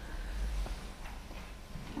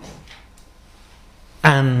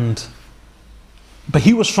 But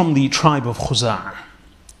he was from the tribe of Khuza'a.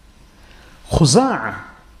 Khuza'a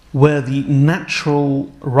were the natural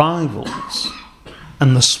rivals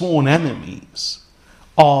and the sworn enemies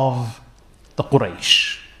of the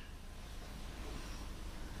Quraish.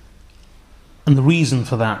 And the reason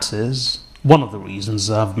for that is, one of the reasons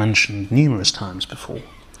I've mentioned numerous times before.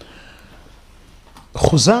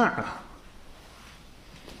 Khuza'a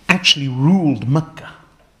actually ruled Mecca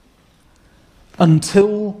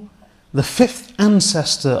until the fifth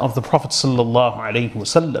ancestor of the Prophet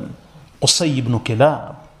ﷺ, Qusay ibn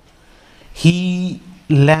Kilab, he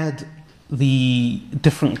led the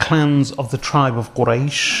different clans of the tribe of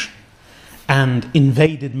Quraish and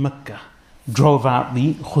invaded Mecca, drove out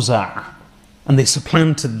the Khuza'a, and they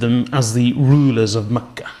supplanted them as the rulers of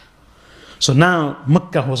Mecca. So now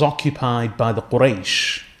Mecca was occupied by the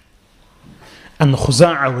Quraysh, and the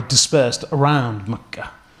Khuza'a were dispersed around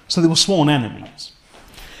Mecca. So they were sworn enemies.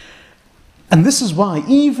 And this is why,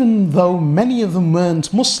 even though many of them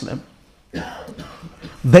weren't Muslim,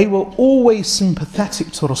 they were always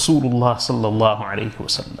sympathetic to Rasūl Allāh sallallahu alayhi wa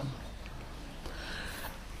sallam.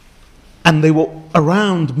 And they were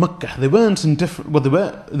around Mecca. They weren't in different,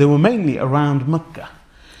 well, they were mainly around Mecca.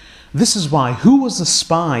 This is why, who was the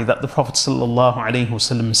spy that the Prophet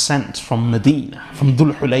ﷺ sent from Medina, from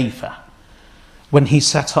Dhul Hulayfa, when he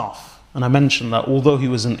set off? And I mentioned that although he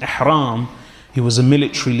was in Ihram, he was a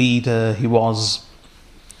military leader, he was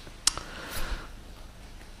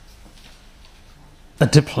a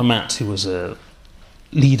diplomat, he was a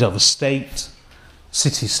leader of a state,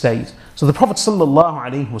 city-state. So the Prophet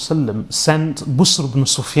ﷺ sent Busr ibn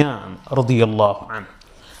Sufyan radiyallahu anhu,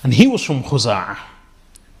 and he was from Khuza'i.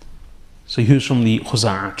 So he was from the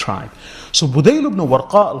Khuza'i tribe. So Budayl bin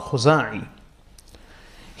Warqa al-Khuza'i,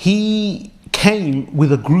 he came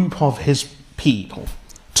with a group of his people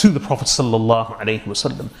to the Prophet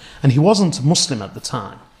ﷺ, and he wasn't a Muslim at the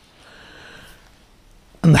time.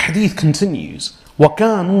 And the hadith continues,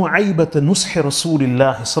 وَكَانُوا عَيْبَةَ نُصْحِ رَسُولِ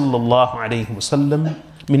اللَّهِ صَلَّى اللَّهُ عَلَيْهِ وسلم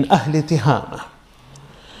مِنْ أَهْلِ تِهَامَةٍ.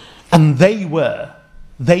 And they were,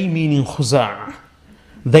 they meaning Khuza'a,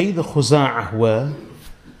 they the Khuza'a were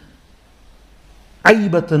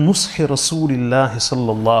عَيْبَةَ نُصْحِ رَسُولِ اللَّهِ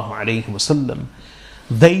صَلَّى اللَّهُ عَلَيْهِ وسلم.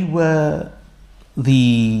 They were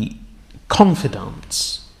the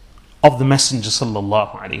confidants of the Messenger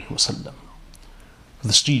sallallahu alaihi wasallam. For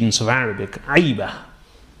the students of Arabic, Aiba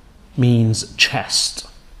means chest,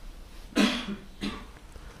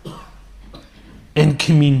 and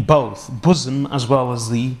can mean both bosom as well as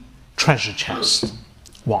the treasure chest.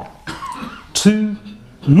 1. 2.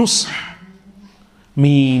 Nusх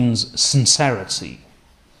means sincerity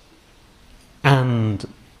and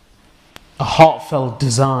a heartfelt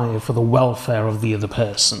desire for the welfare of the other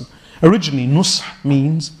person. Originally, nusх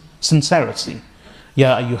means sincerity.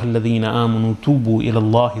 Ya ayyuhalladhina amanu tubu ila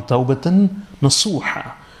Allahi tawbatan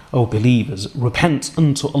nasuha. O believers, repent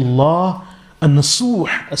unto Allah a nasuh,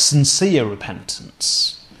 a sincere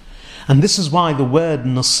repentance. And this is why the word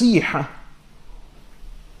nasiha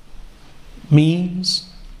means,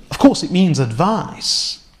 of course it means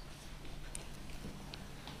advice.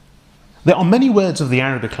 There are many words of the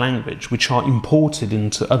Arabic language which are imported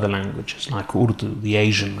into other languages, like Urdu, the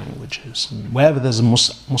Asian languages. And wherever there's a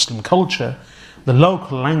Muslim culture, the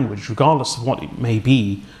local language, regardless of what it may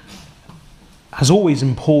be, has always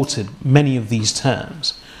imported many of these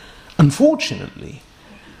terms. Unfortunately,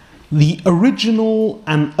 the original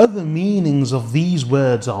and other meanings of these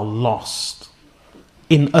words are lost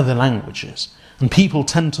in other languages, and people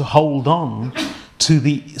tend to hold on to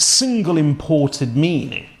the single imported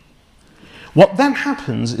meaning. What then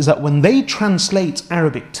happens is that when they translate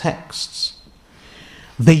Arabic texts,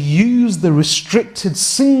 they use the restricted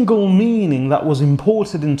single meaning that was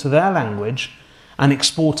imported into their language and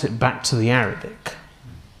export it back to the Arabic.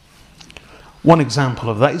 One example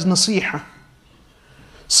of that is nasiha.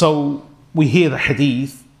 So we hear the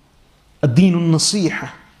hadith, ad-deenun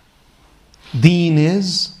nasiha. Deen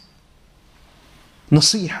is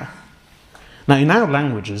nasiha. Now in our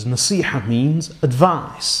languages, nasiha means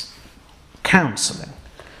advice, counselling.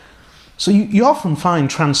 So you often find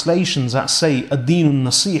translations that say ad-deenun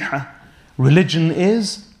nasiha, religion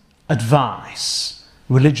is advice,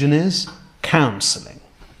 religion is counselling.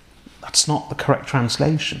 That's not the correct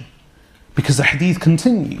translation, because the hadith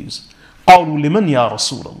continues, قَالُوا لِمَنْ يَا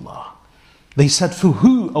رَسُولَ اللَّهِ. They said, for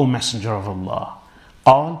who, O Messenger of Allah?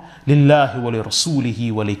 قال لله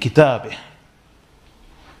ولرسوله ولكتابه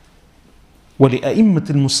ولأئمة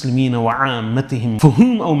المسلمين وعامتهم. For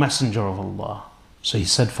whom, O Messenger of Allah? So he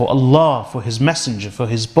said, for Allah, for His Messenger, for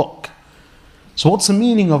His book. So what's the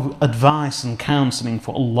meaning of advice and counselling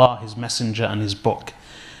for Allah, His Messenger and His book?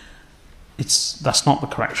 That's not the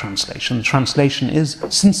correct translation. The translation is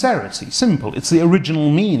sincerity. Simple. It's the original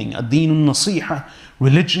meaning. Ad-deenun nasiha.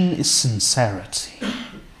 Religion is sincerity.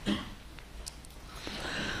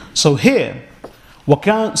 So here,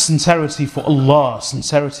 sincerity for Allah,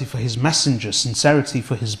 sincerity for His Messenger, sincerity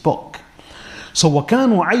for His book. So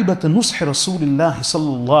وَكَانُوا عَيْبَةَ نُصْحِ رَسُولِ اللَّهِ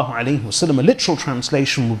صَلَّى اللَّهُ عَلَيْهِ وسلم. A literal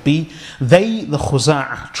translation would be, they, the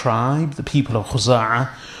Khuza'a tribe, the people of Khuza'a,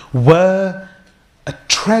 were a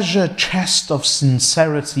treasure chest of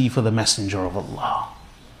sincerity for the Messenger of Allah.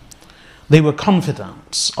 They were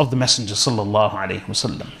confidants of the Messenger sallallahu alaihi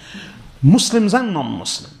wasallam, Muslims and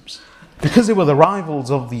non-Muslims. Because they were the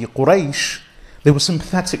rivals of the Quraish, they were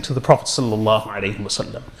sympathetic to the Prophet sallallahu alaihi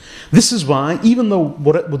wasallam. This is why, even though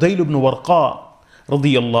Budayl bin Warqa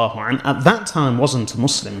radiyallahu anhu at that time wasn't a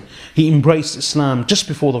Muslim, he embraced Islam just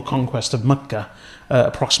before the conquest of Mecca,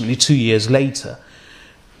 approximately 2 years later.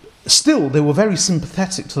 Still, they were very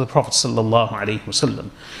sympathetic to the Prophet sallallahu alaihi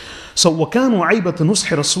wasallam. So وَكَانُوا عَيْبَةَ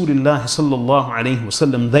نُصْحِ رَسُولِ اللَّهِ صلى الله عليه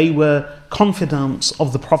وسلم. They were confidants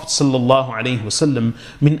of the Prophet صلى الله عليه وسلم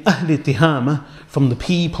مِنْ أَهْلِ تِهَامَةٍ, from the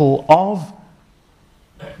people of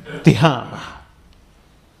Tihama.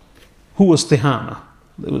 Who was Tihama?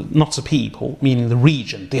 Not a people, meaning the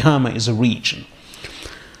region. Tihama is a region.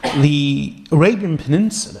 The Arabian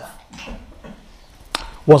Peninsula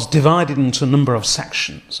was divided into a number of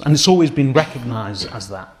sections, and it's always been recognized as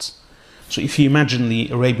that. So if you imagine the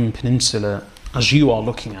Arabian Peninsula as you are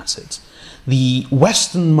looking at it, the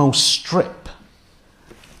westernmost strip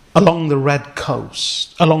along the Red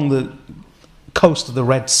Coast, along the coast of the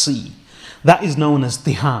Red Sea, that is known as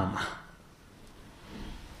Tihama.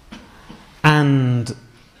 And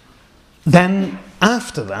then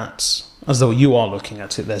after that, as though you are looking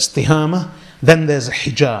at it, there's Tihama, then there's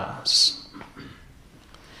Hijaz.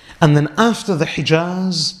 And then after the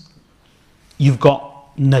Hijaz, you've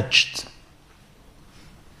got Najd,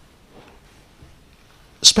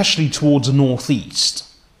 especially towards the northeast,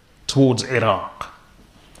 towards Iraq.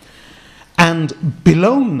 And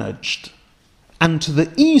below Najd, and to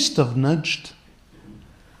the east of Najd,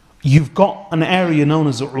 you've got an area known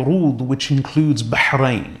as Urud, which includes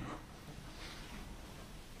Bahrain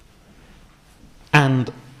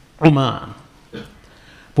and Oman.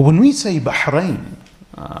 But when we say Bahrain,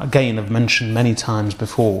 again I've mentioned many times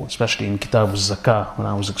before, especially in Kitab al-Zakah when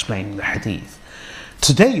I was explaining the hadith,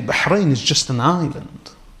 today Bahrain is just an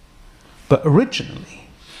island. But originally,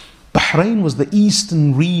 Bahrain was the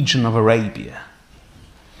eastern region of Arabia.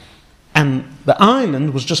 And the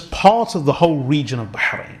island was just part of the whole region of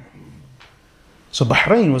Bahrain. So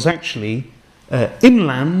Bahrain was actually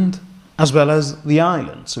inland as well as the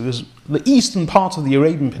island. So it was the eastern part of the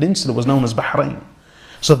Arabian Peninsula was known as Bahrain.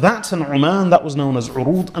 So that's in Oman, that was known as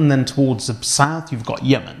Urud, and then towards the south you've got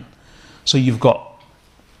Yemen. So you've got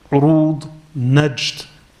Urud, Najd,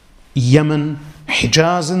 Yemen,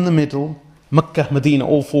 Hijaz in the middle, Mecca, Medina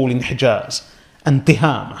all fall in Hijaz, and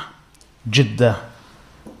Tihama, Jeddah,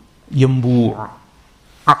 Yanbu',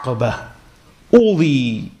 Aqaba, all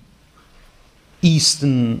the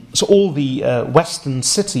eastern, so all the western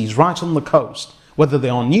cities right on the coast, whether they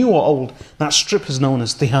are new or old, that strip is known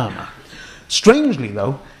as Tihama. Strangely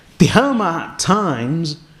though, Tihama at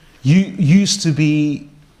times used to be,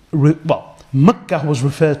 Mecca was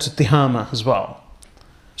referred to Tihama as well.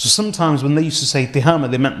 So sometimes when they used to say Tihama,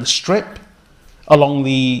 they meant the strip along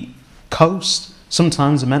the coast.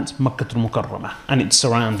 Sometimes it meant Makkah al-Mukarramah and its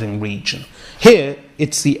surrounding region. Here,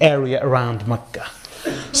 it's the area around Mecca.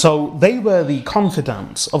 So they were the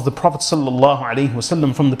confidants of the Prophet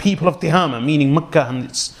ﷺ from the people of Tihama, meaning Mecca and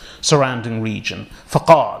its surrounding region.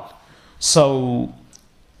 فقال. So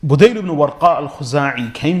Budayl bin Warqa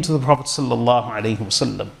al-Khuza'i came to the Prophet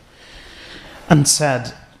ﷺ and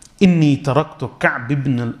said, إني تركت كعب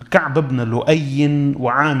بن لؤي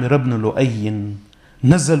وعامر بن لؤي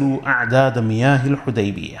نزلوا أعداد مياه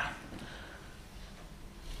الحديبية.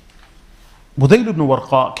 Budayl ibn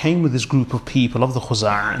Warqa came with his group of people of the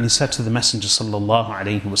Khuza'i, and he said to the Messenger sallallahu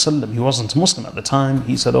alayhi wasallam, he wasn't a Muslim at the time,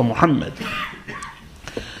 he said, "O Muhammad,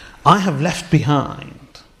 I have left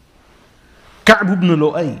behind Ka'b ibn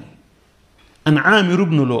Lu'ay and Amir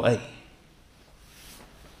ibn Lu'ay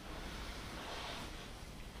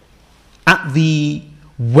at the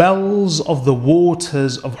wells of the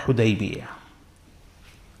waters of Hudaybiyah."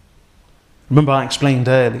 Remember I explained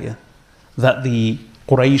earlier that the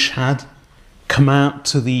Quraish had come out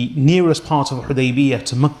to the nearest part of Hudaybiyah,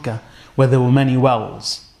 to Mecca, where there were many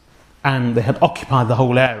wells, and they had occupied the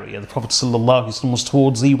whole area. The Prophet ﷺ was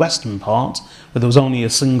towards the western part, where there was only a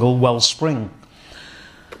single well spring.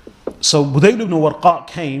 So Budayl ibn Warqa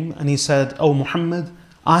came and he said, "O Muhammad,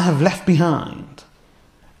 I have left behind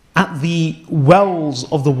at the wells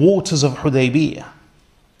of the waters of Hudaybiyah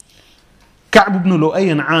Ka'b ibn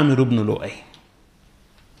Lu'ay and Amir ibn Lu'ay.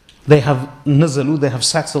 They have nazalu, they have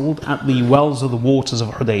settled at the wells of the waters of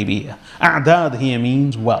Hudaybiyah. A'dad here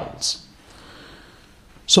means wells.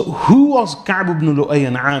 So who was Ka'b ibn Lu'ay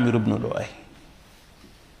and Amir ibn Lu'ay?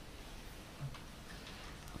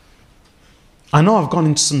 I know I've gone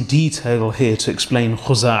into some detail here to explain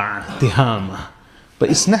Khuza'i, Tihama, but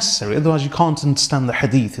it's necessary, otherwise you can't understand the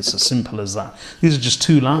hadith. It's as simple as that. These are just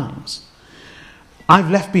two lines. I've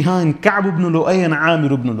left behind Ka'b ibn Lu'ay and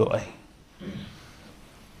Amir ibn Lu'ay.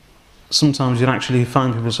 Sometimes you'll actually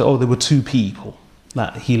find people say, oh, there were two people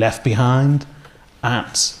that he left behind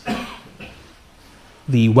at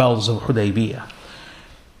the wells of Hudaybiyah.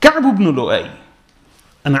 Ka'b ibn Lu'ay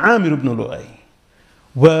and Amir ibn Lu'ay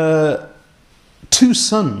were two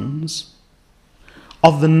sons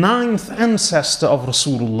of the ninth ancestor of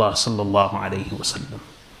Rasūl Allāh sallallahu alayhi wa sallam.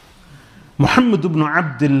 Muhammad ibn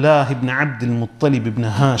Abdullah ibn Abd al-Muttalib ibn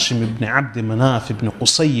Hashim ibn Abd Manaf ibn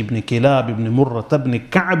Qusay ibn Kilab ibn Murrah ibn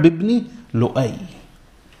Ka'b ibn Lu'ay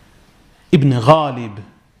ibn Ghalib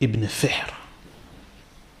ibn Fihr.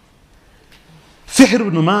 Fihr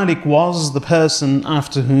ibn Malik was the person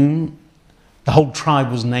after whom the whole tribe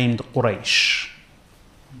was named Quraish.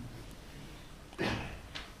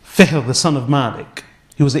 Fihr, the son of Malik,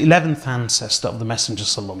 he was the 11th ancestor of the Messenger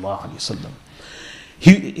sallallahu alaihi wasallam.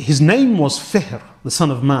 His name was Fihr, the son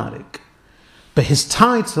of Malik, but his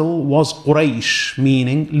title was Quraish,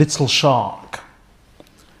 meaning little shark.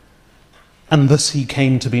 And thus he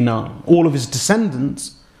came to be known. All of his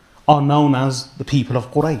descendants are known as the people of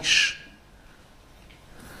Quraish.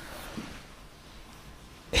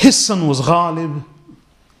 His son was Ghalib.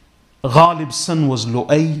 Ghalib's son was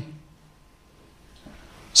Lu'ay.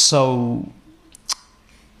 So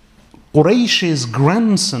Quraysh's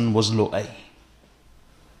grandson was Lu'ay.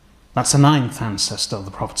 That's the 9th ancestor of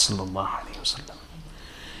the Prophet ﷺ.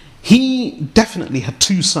 He definitely had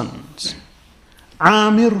 2 sons,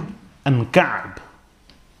 Amir and Ka'b.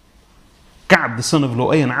 Ka'b, the son of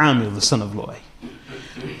Lu'ay, and Amir, the son of Lu'ay.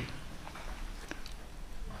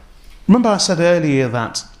 Remember I said earlier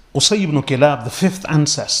that Qusay ibn Kilab, the 5th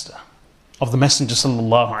ancestor of the Messenger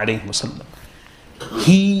ﷺ,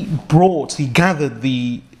 he gathered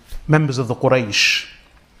the members of the Quraysh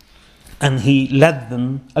and he led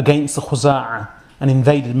them against the Khuza'i and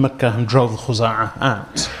invaded Mecca and drove the Khuza'i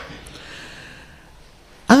out.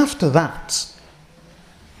 After that,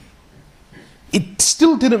 it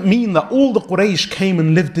still didn't mean that all the Quraysh came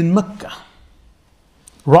and lived in Mecca.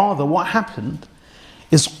 Rather, what happened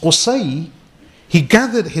is Qusay, he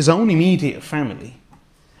gathered his own immediate family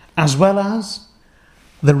as well as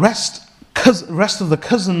the rest of the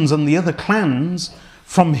cousins and the other clans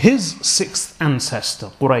from his 6th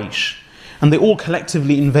ancestor, Quraysh, and they all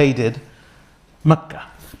collectively invaded Mecca.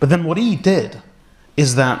 But then what he did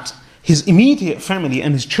is that his immediate family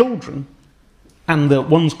and his children and the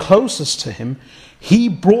ones closest to him, he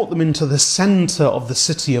brought them into the center of the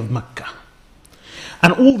city of Mecca.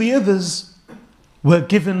 And all the others were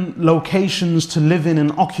given locations to live in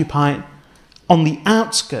and occupy on the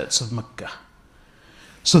outskirts of Mecca.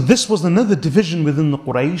 So this was another division within the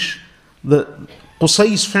Quraysh. The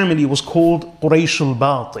Qusay's family was called Quraysh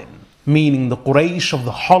al-Batin, meaning the Quraysh of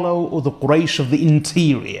the hollow or the Quraysh of the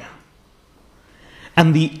interior.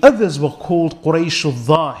 And the others were called Quraysh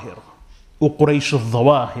al-Zahir or Quraysh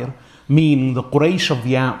al-Zawahir, meaning the Quraysh of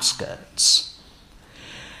the outskirts.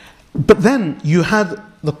 But then you had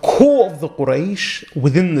the core of the Quraysh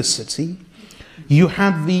within the city. You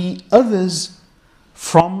had the others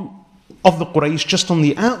of the Quraysh just on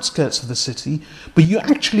the outskirts of the city, but you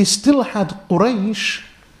actually still had Quraysh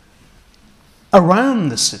around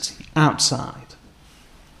the city, outside.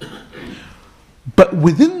 But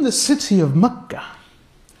within the city of Mecca,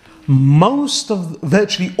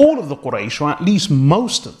 virtually all of the Quraysh, or at least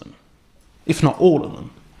most of them, if not all of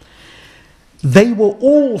them, they were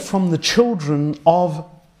all from the children of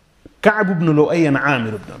Ka'b ibn Lu'ay and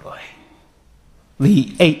Amir ibn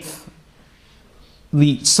Lu'ay,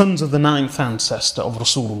 the sons of the 9th ancestor of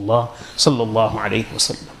Rasūl Allāh sallallahu alayhi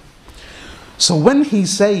wasallam. So when he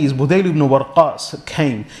says Budayl bin Warqa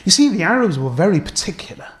came, you see, the Arabs were very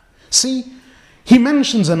particular. See, he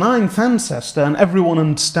mentions a 9th ancestor and everyone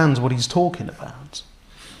understands what he's talking about.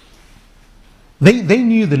 They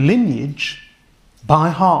knew the lineage by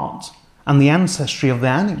heart and the ancestry of the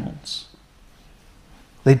animals.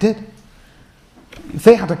 They did. If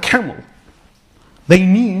they had a camel, they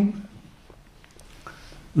knew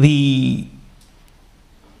the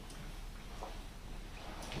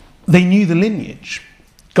lineage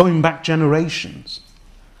going back generations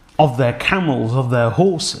of their camels, of their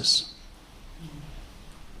horses.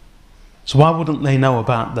 So why wouldn't they know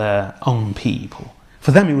about their own people?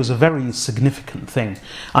 For them it was a very significant thing.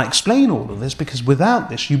 I explain all of this because without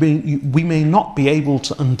this we may not be able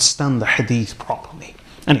to understand the hadith properly.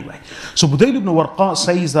 Anyway, so Budayl ibn Warqa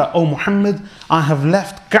says that, "O Muhammad, I have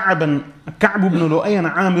left Ka'b ibn Lu'ay and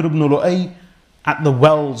Amir ibn Lu'ay at the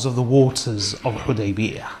wells of the waters of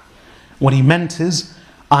al-Hudaybiyah." What he meant is,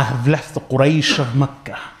 I have left the Quraysh of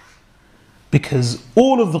Mecca, because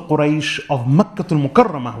all of the Quraysh of Makkah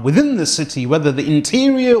al-Mukarramah within the city, whether the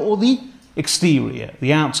interior or the exterior,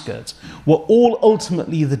 the outskirts, were all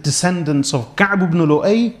ultimately the descendants of Ka'b ibn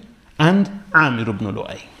Lu'ay and Amir ibn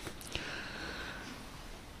Lu'ay.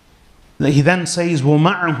 He then says,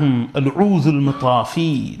 وَمَعَهُمْ الْعُوذُ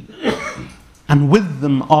الْمَطَافِيلِ, and with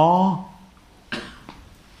them are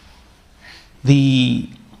the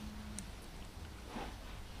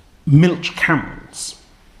milch camels.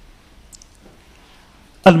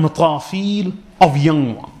 al-matafil, of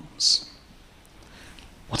young ones.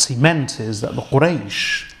 What he meant is that the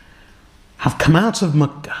Quraish have come out of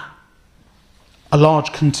Mecca, a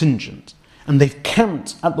large contingent, and they've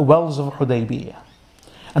camped at the wells of al-Hudaybiyah.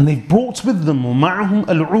 And they've brought with them, وَمَعَهُمْ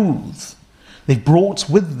الْعُوذ, they've brought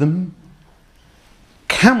with them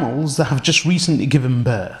camels that have just recently given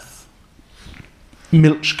birth.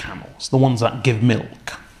 Milch camels, the ones that give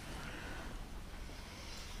milk.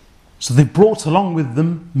 So they brought along with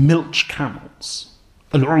them milch camels.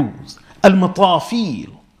 Al-Uuz.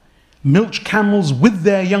 Al-Matafil. Milch camels with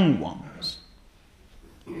their young ones.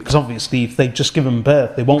 Because obviously if they've just given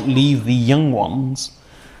birth, they won't leave the young ones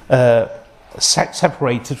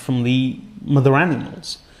separated from the mother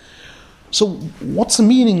animals. So what's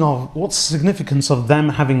the significance of them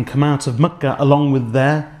having come out of Mecca along with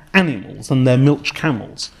their animals and their milch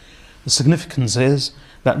camels? The significance is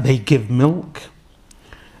that they give milk,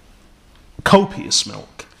 copious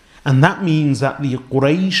milk, and that means that the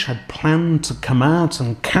Quraysh had planned to come out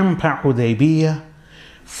and camp at Hudaybiyah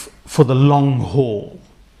for the long haul.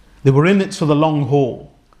 They were in it for the long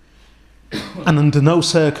haul, and under no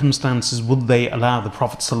circumstances would they allow the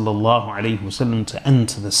Prophet ﷺ to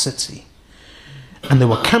enter the city. And they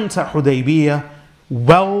were camped at Hudaybiyah,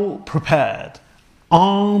 well prepared,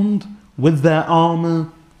 armed with their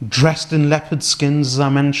armour, dressed in leopard skins, as I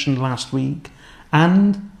mentioned last week,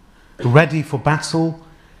 and ready for battle,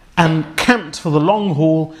 and camped for the long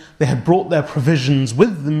haul. They had brought their provisions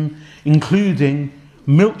with them, including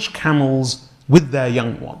milch camels with their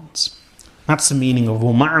young ones. That's the meaning of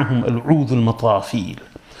وَمَعَهُمْ الْعُوذُ الْمَطَافِيلِ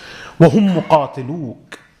وَهُمْ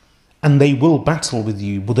مُقَاتِلُوكَ, and they will battle with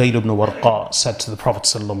you. Budayl bin Warqa said to the Prophet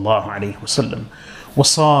ﷺ,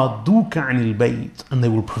 وَصَادُوكَ عَنِ الْبَيْتِ, and they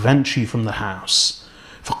will prevent you from the house.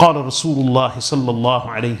 فَقَالَ Rasūl Allāh sallallahu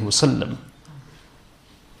alayhi wasallam,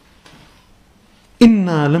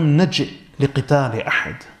 إِنَّا لَمْ نَجِئْ لِقِتَالِ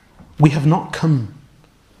أَحَدٍ, we have not come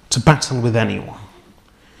to battle with anyone.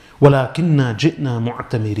 وَلَكِنَّا جِئْنَا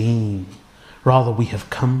مُعْتَمِرِينَ, rather we have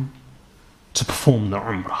come to perform the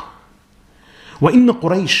Umrah. وَإِنَّ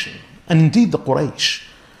قُرَيْشٍ, and indeed the Quraysh,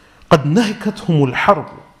 قَدْ نَهِكَتْهُمُ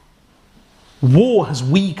الْحَرْبُ, war has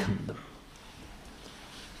weakened them.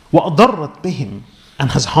 وَأَضَرَّتْ بِهِمْ,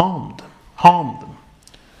 and has harmed them.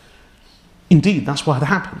 Indeed, that's what had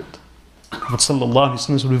happened. Prophet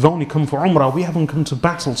ﷺ said, we've only come for Umrah, we haven't come to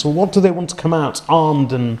battle. So what do they want to come out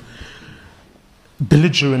armed and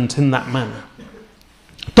belligerent in that manner?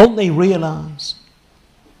 Don't they realize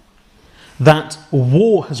that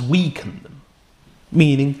war has weakened them?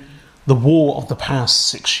 Meaning the war of the past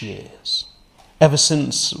 6 years. Ever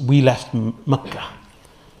since we left Mecca,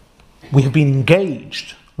 we have been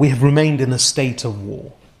engaged, we have remained in a state of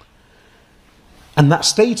war. And that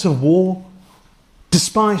state of war,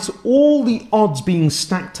 despite all the odds being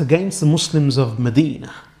stacked against the Muslims of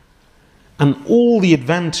Medina, and all the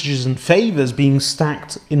advantages and favours being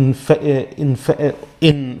stacked in favour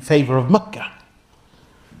of Mecca,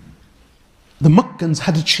 the Meccans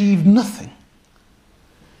had achieved nothing.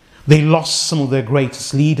 They lost some of their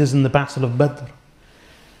greatest leaders in the Battle of Badr.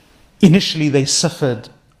 Initially they suffered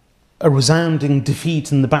a resounding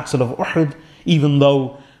defeat in the Battle of Uhud, even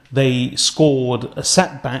though they scored a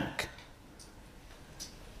setback.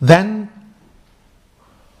 Then,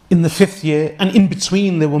 in the 5th year, and in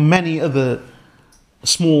between there were many other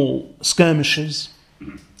small skirmishes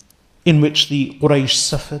in which the Quraysh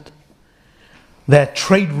suffered. Their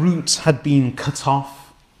trade routes had been cut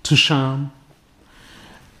off to Sham.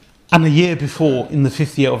 And a year before, in the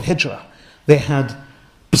 5th year of Hijrah, they had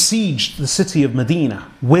besieged the city of Medina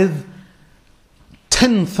with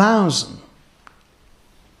 12,000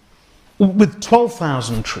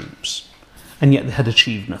 troops, and yet they had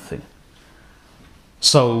achieved nothing.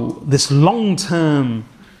 So this long-term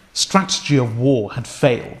strategy of war had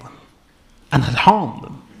failed them and had harmed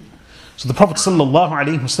them. So the Prophet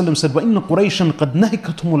ﷺ said, وَإِنَّ قُرَيْشًا قَدْ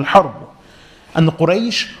نَهِكَتْهُمُ الْحَرْبُ, and the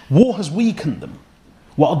Quraysh, war has weakened them.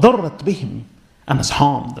 وَأَضَرَّتْ بِهِمْ, and has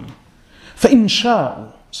harmed them. فَإِنْ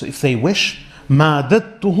شَاءُوا, so if they wish,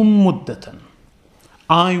 مَادَدْتُهُمْ مُدَّةً,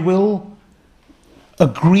 I will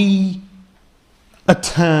agree a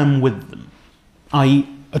term with them, i.e.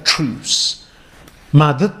 a truce.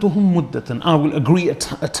 مَادَدْتُهُمْ مُدَّةً, I will agree a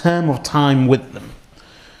term of time with them.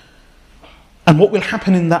 And what will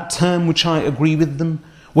happen in that term which I agree with them?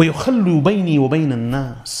 وَيُخَلُّوا بَيْنِي وَبَيْنَ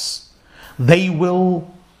النَّاسِ, they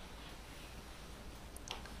will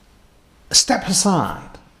step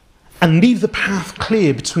aside and leave the path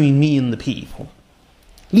clear between me and the people.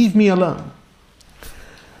 Leave me alone.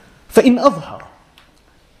 فَإِنْ أَظْهَرُ,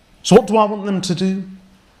 so what do I want them to do?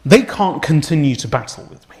 They can't continue to battle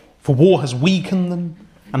with me, for war has weakened them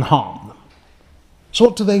and harm them. So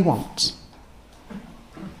what do they want?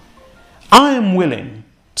 I am willing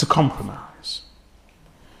to compromise,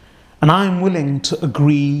 and I am willing to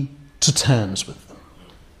agree to terms with them,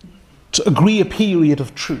 to agree a period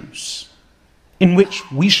of truce in which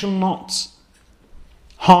we shall not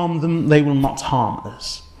harm them, they will not harm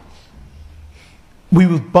us. We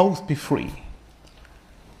will both be free.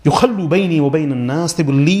 يُخَلُّ بَيْنِي وَبَيْنَ النَّاسِ. They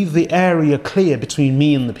will leave the area clear between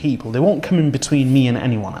me and the people. They won't come in between me and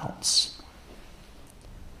anyone else.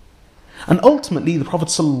 And ultimately the Prophet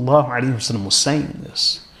ﷺ was saying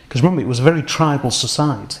this, because remember, it was a very tribal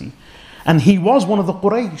society, and he was one of the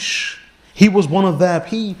Quraish. He was one of their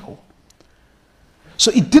people.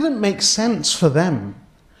 So it didn't make sense for them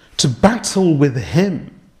to battle with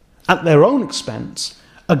him at their own expense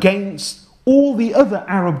against all the other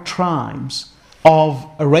Arab tribes of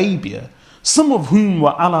Arabia, some of whom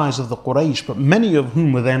were allies of the Quraysh, but many of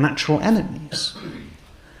whom were their natural enemies.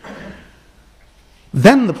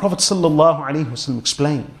 Then the Prophet ﷺ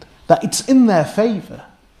explained that it's in their favour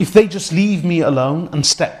if they just leave me alone and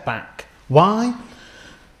step back. Why?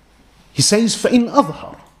 He says, فَإِنْ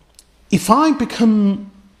أَظْهَرْ. If I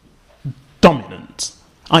become dominant,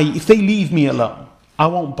 i.e. if they leave me alone, I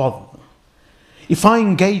won't bother them. If I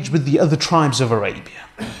engage with the other tribes of Arabia,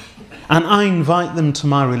 and I invite them to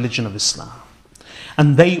my religion of Islam,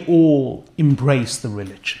 and they all embrace the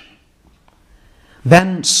religion,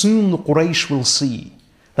 then soon the Quraysh will see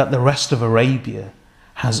that the rest of Arabia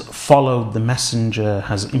has followed the messenger,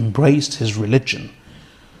 has embraced his religion.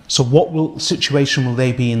 So what situation will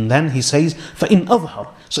they be in then? He says, فَإِنْ أَظْهَرْ.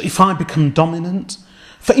 So if I become dominant,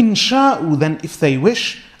 فَإِنْ شَاءُوا. Then if they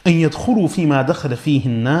wish, أَنْ يَدْخُلُوا فِي مَا دَخَلَ فِيهِ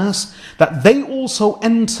النَّاسِ. That they also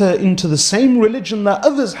enter into the same religion that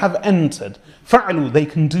others have entered. فَعَلُوا. They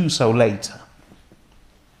can do so later.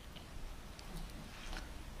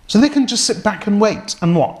 So they can just sit back and wait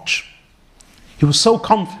and watch. He was so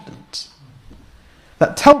confident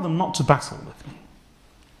that tell them not to battle with me.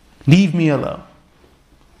 Leave me alone.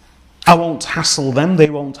 I won't hassle them, they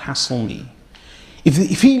won't hassle me.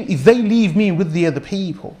 If they leave me with the other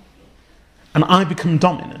people and I become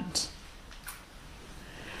dominant,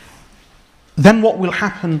 then what will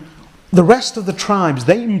happen? The rest of the tribes,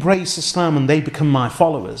 they embrace Islam and they become my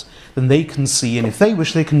followers. Then they can see, and if they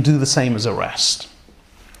wish, they can do the same as the rest.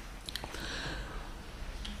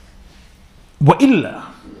 وَإِلَّا.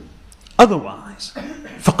 Otherwise,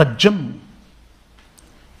 فَقَدْ جَمُّوا.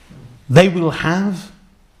 They will have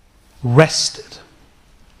rested.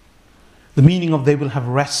 The meaning of they will have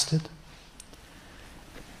rested.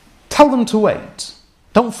 Tell them to wait.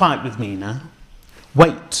 Don't fight with me now.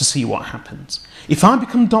 Wait to see what happens. If I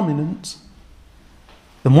become dominant,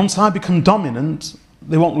 then once I become dominant,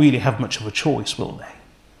 they won't really have much of a choice, will they?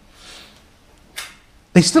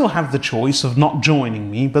 They still have the choice of not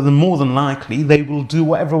joining me, but then more than likely they will do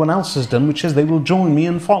what everyone else has done, which is they will join me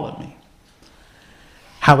and follow me.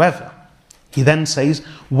 However, he then says,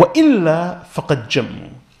 وَإِلَّا فَقَدْ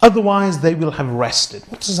جَمُّوا. Otherwise they will have rested.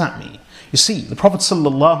 What does that mean? You see, the Prophet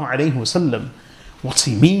ﷺ, what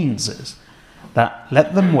he means is that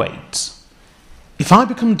let them wait. If I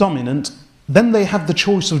become dominant, then they have the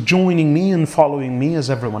choice of joining me and following me as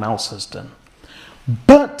everyone else has done.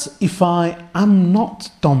 But if I am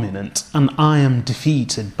not dominant and I am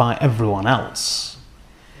defeated by everyone else,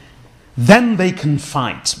 then they can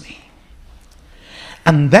fight me.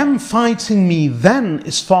 And them fighting me then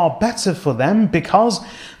is far better for them, because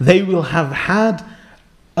they will have had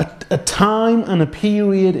a time and a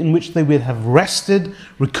period in which they will have rested,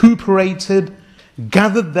 recuperated,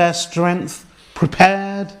 gathered their strength,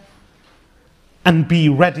 prepared, and be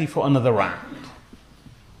ready for another round.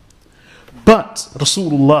 But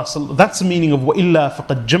Rasulullah, that's the meaning of وَإِلَّا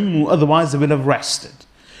فَقَدْ جَمُّوا. Otherwise they will have rested.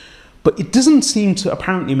 But it doesn't seem to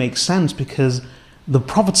apparently make sense, because the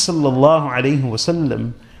Prophet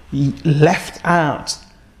ﷺ, he left out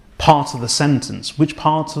part of the sentence. Which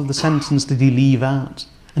part of the sentence did he leave out?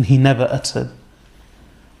 And he never uttered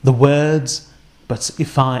the words, but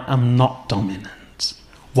if I am not dominant.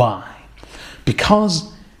 Why?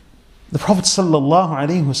 Because the Prophet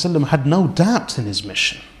ﷺ had no doubt in his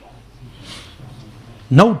mission.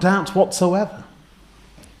 No doubt whatsoever.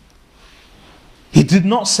 He did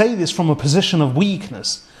not say this from a position of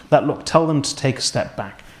weakness, that look, tell them to take a step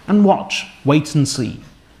back and watch, wait and see.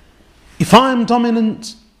 If I am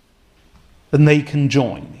dominant, then they can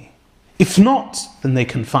join me. If not, then they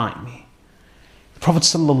can fight me. The Prophet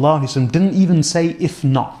ﷺ didn't even say if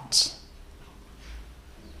not.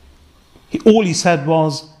 All he said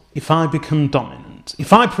was, if I become dominant,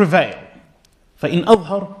 if I prevail, فَإِنْ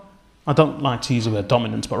أَظْهَرْ. I don't like to use the word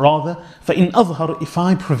dominant, but rather, فَإِنْ أَظْهَرْ. If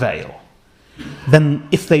I prevail, then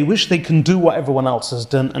if they wish, they can do what everyone else has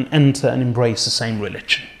done and enter and embrace the same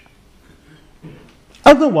religion.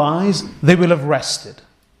 Otherwise, they will have rested.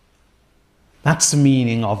 That's the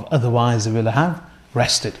meaning of otherwise they will have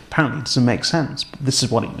rested. Apparently it doesn't make sense, but this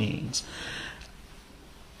is what it means.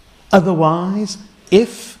 Otherwise,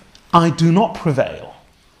 if I do not prevail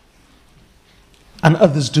and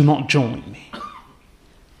others do not join me,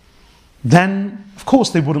 then of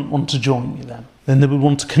course they wouldn't want to join me then. Then they would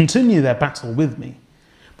want to continue their battle with me.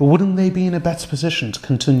 But wouldn't they be in a better position to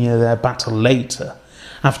continue their battle later,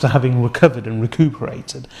 after having recovered and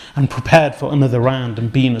recuperated and prepared for another round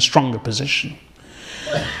and be in a stronger position?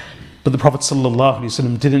 But the Prophet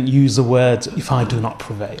ﷺ didn't use the words, if I do not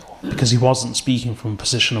prevail, because he wasn't speaking from a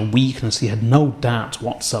position of weakness. He had no doubt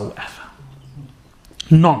whatsoever.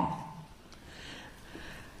 None.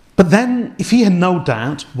 But then, if he had no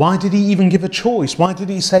doubt, why did he even give a choice? Why did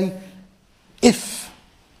he say, if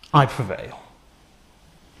I prevail?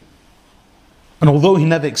 And although he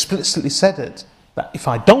never explicitly said it, that if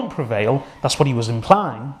I don't prevail, that's what he was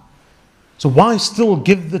implying. So why still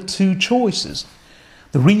give the two choices?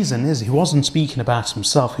 The reason is he wasn't speaking about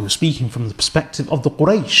himself, he was speaking from the perspective of the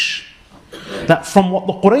Quraish. That from what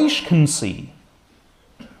the Quraish can see,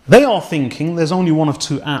 they are thinking there's only one of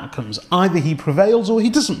two outcomes. Either he prevails or he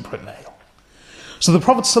doesn't prevail. So the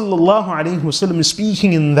Prophet ﷺ is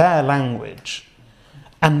speaking in their language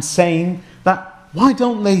and saying that why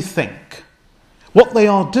don't they think? What they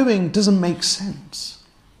are doing doesn't make sense.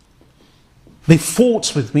 They've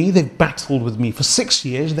fought with me, they've battled with me for 6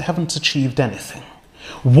 years, they haven't achieved anything.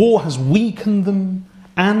 War has weakened them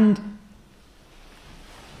and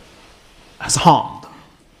has harmed them.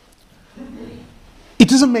 It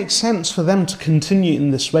doesn't make sense for them to continue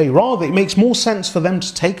in this way. Rather, it makes more sense for them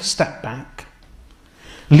to take a step back,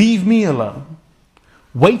 leave me alone,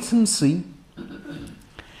 wait and see.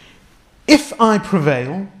 If I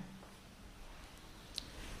prevail,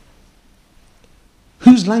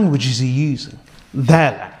 whose language is he using?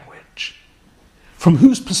 Their language. From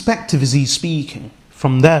whose perspective is he speaking?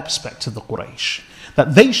 From their perspective, the Quraysh.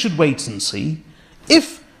 That they should wait and see.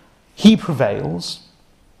 If he prevails,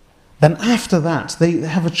 then after that they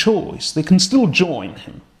have a choice. They can still join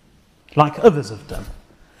him, like others have done.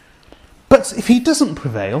 But if he doesn't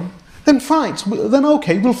prevail, then fight. Then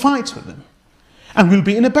okay, we'll fight with him. And we'll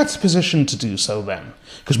be in a better position to do so then,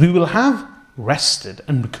 because we will have rested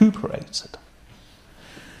and recuperated.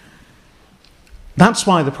 That's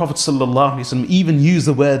why the Prophet ﷺ even used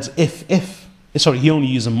the words if. Sorry, he only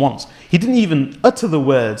used them once. He didn't even utter the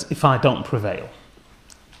words, if I don't prevail.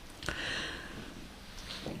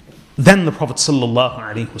 Then the Prophet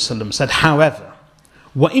ﷺ said, however,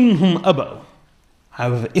 وَإِنْهُمْ أَبَوْا,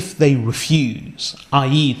 however, if they refuse,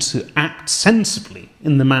 i.e. to act sensibly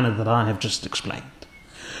in the manner that I have just explained.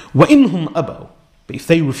 وَإِنْهُمْ أَبَوْا, but if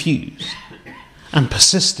they refuse and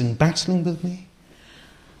persist in battling with me,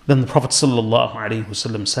 then the Prophet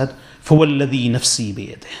ﷺ said, فَوَالَّذِي نَفْسِي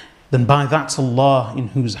بِيَدِهِ, then by that Allah in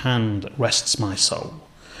whose hand rests my soul,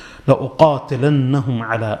 لَأُقَاتِلَنَّهُمْ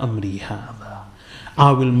عَلَىٰ أَمْرِي هَذَا,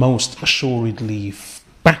 I will most assuredly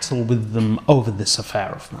battle with them over this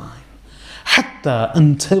affair of mine. حَتَّى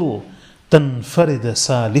until تَنْفَرِدَ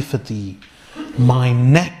سَالِفَتِي, my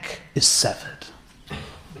neck is severed.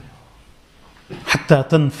 حَتَّى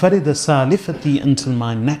تَنْفَرِدَ سَالِفَتِي, until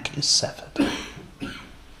my neck is severed.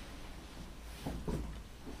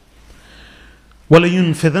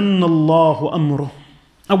 وَلَيُنْفِذَنَّ اللَّهُ أَمْرَهُ,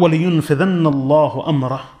 وَلَيُنْفِذَنَّ اللَّهُ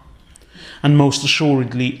أَمْرَهُ, and most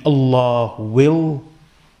assuredly Allah will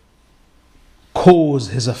cause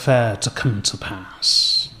his affair to come to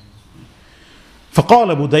pass.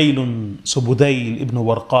 فَقَالَ بُدَيْلٌ, so Budayl bin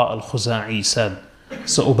Warqa al-Khuza'i said,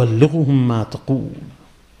 سَأُبَلِّغُهُمْ مَا تَقُولُ,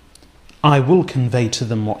 I will convey to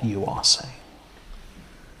them what you are saying.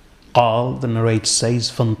 قال, the narrator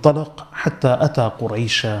says, فَانْطَلَقْ حَتَّى أَتَى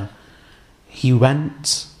قُرَيْشًا, he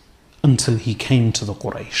went until he came to the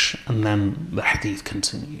Quraysh. And then the hadith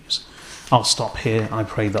continues. I'll stop here. I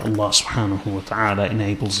pray that Allah subhanahu wa ta'ala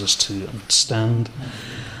enables us to understand.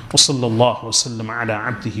 وصلى الله وسلم على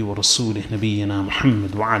عبده ورسوله نبينا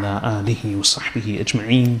محمد وعلى آله وصحبه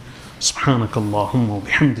أجمعين. سبحانك اللهم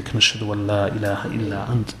وبحمدك نشهد أن لا إله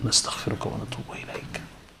إلا أنت نستغفرك ونتوب إليك.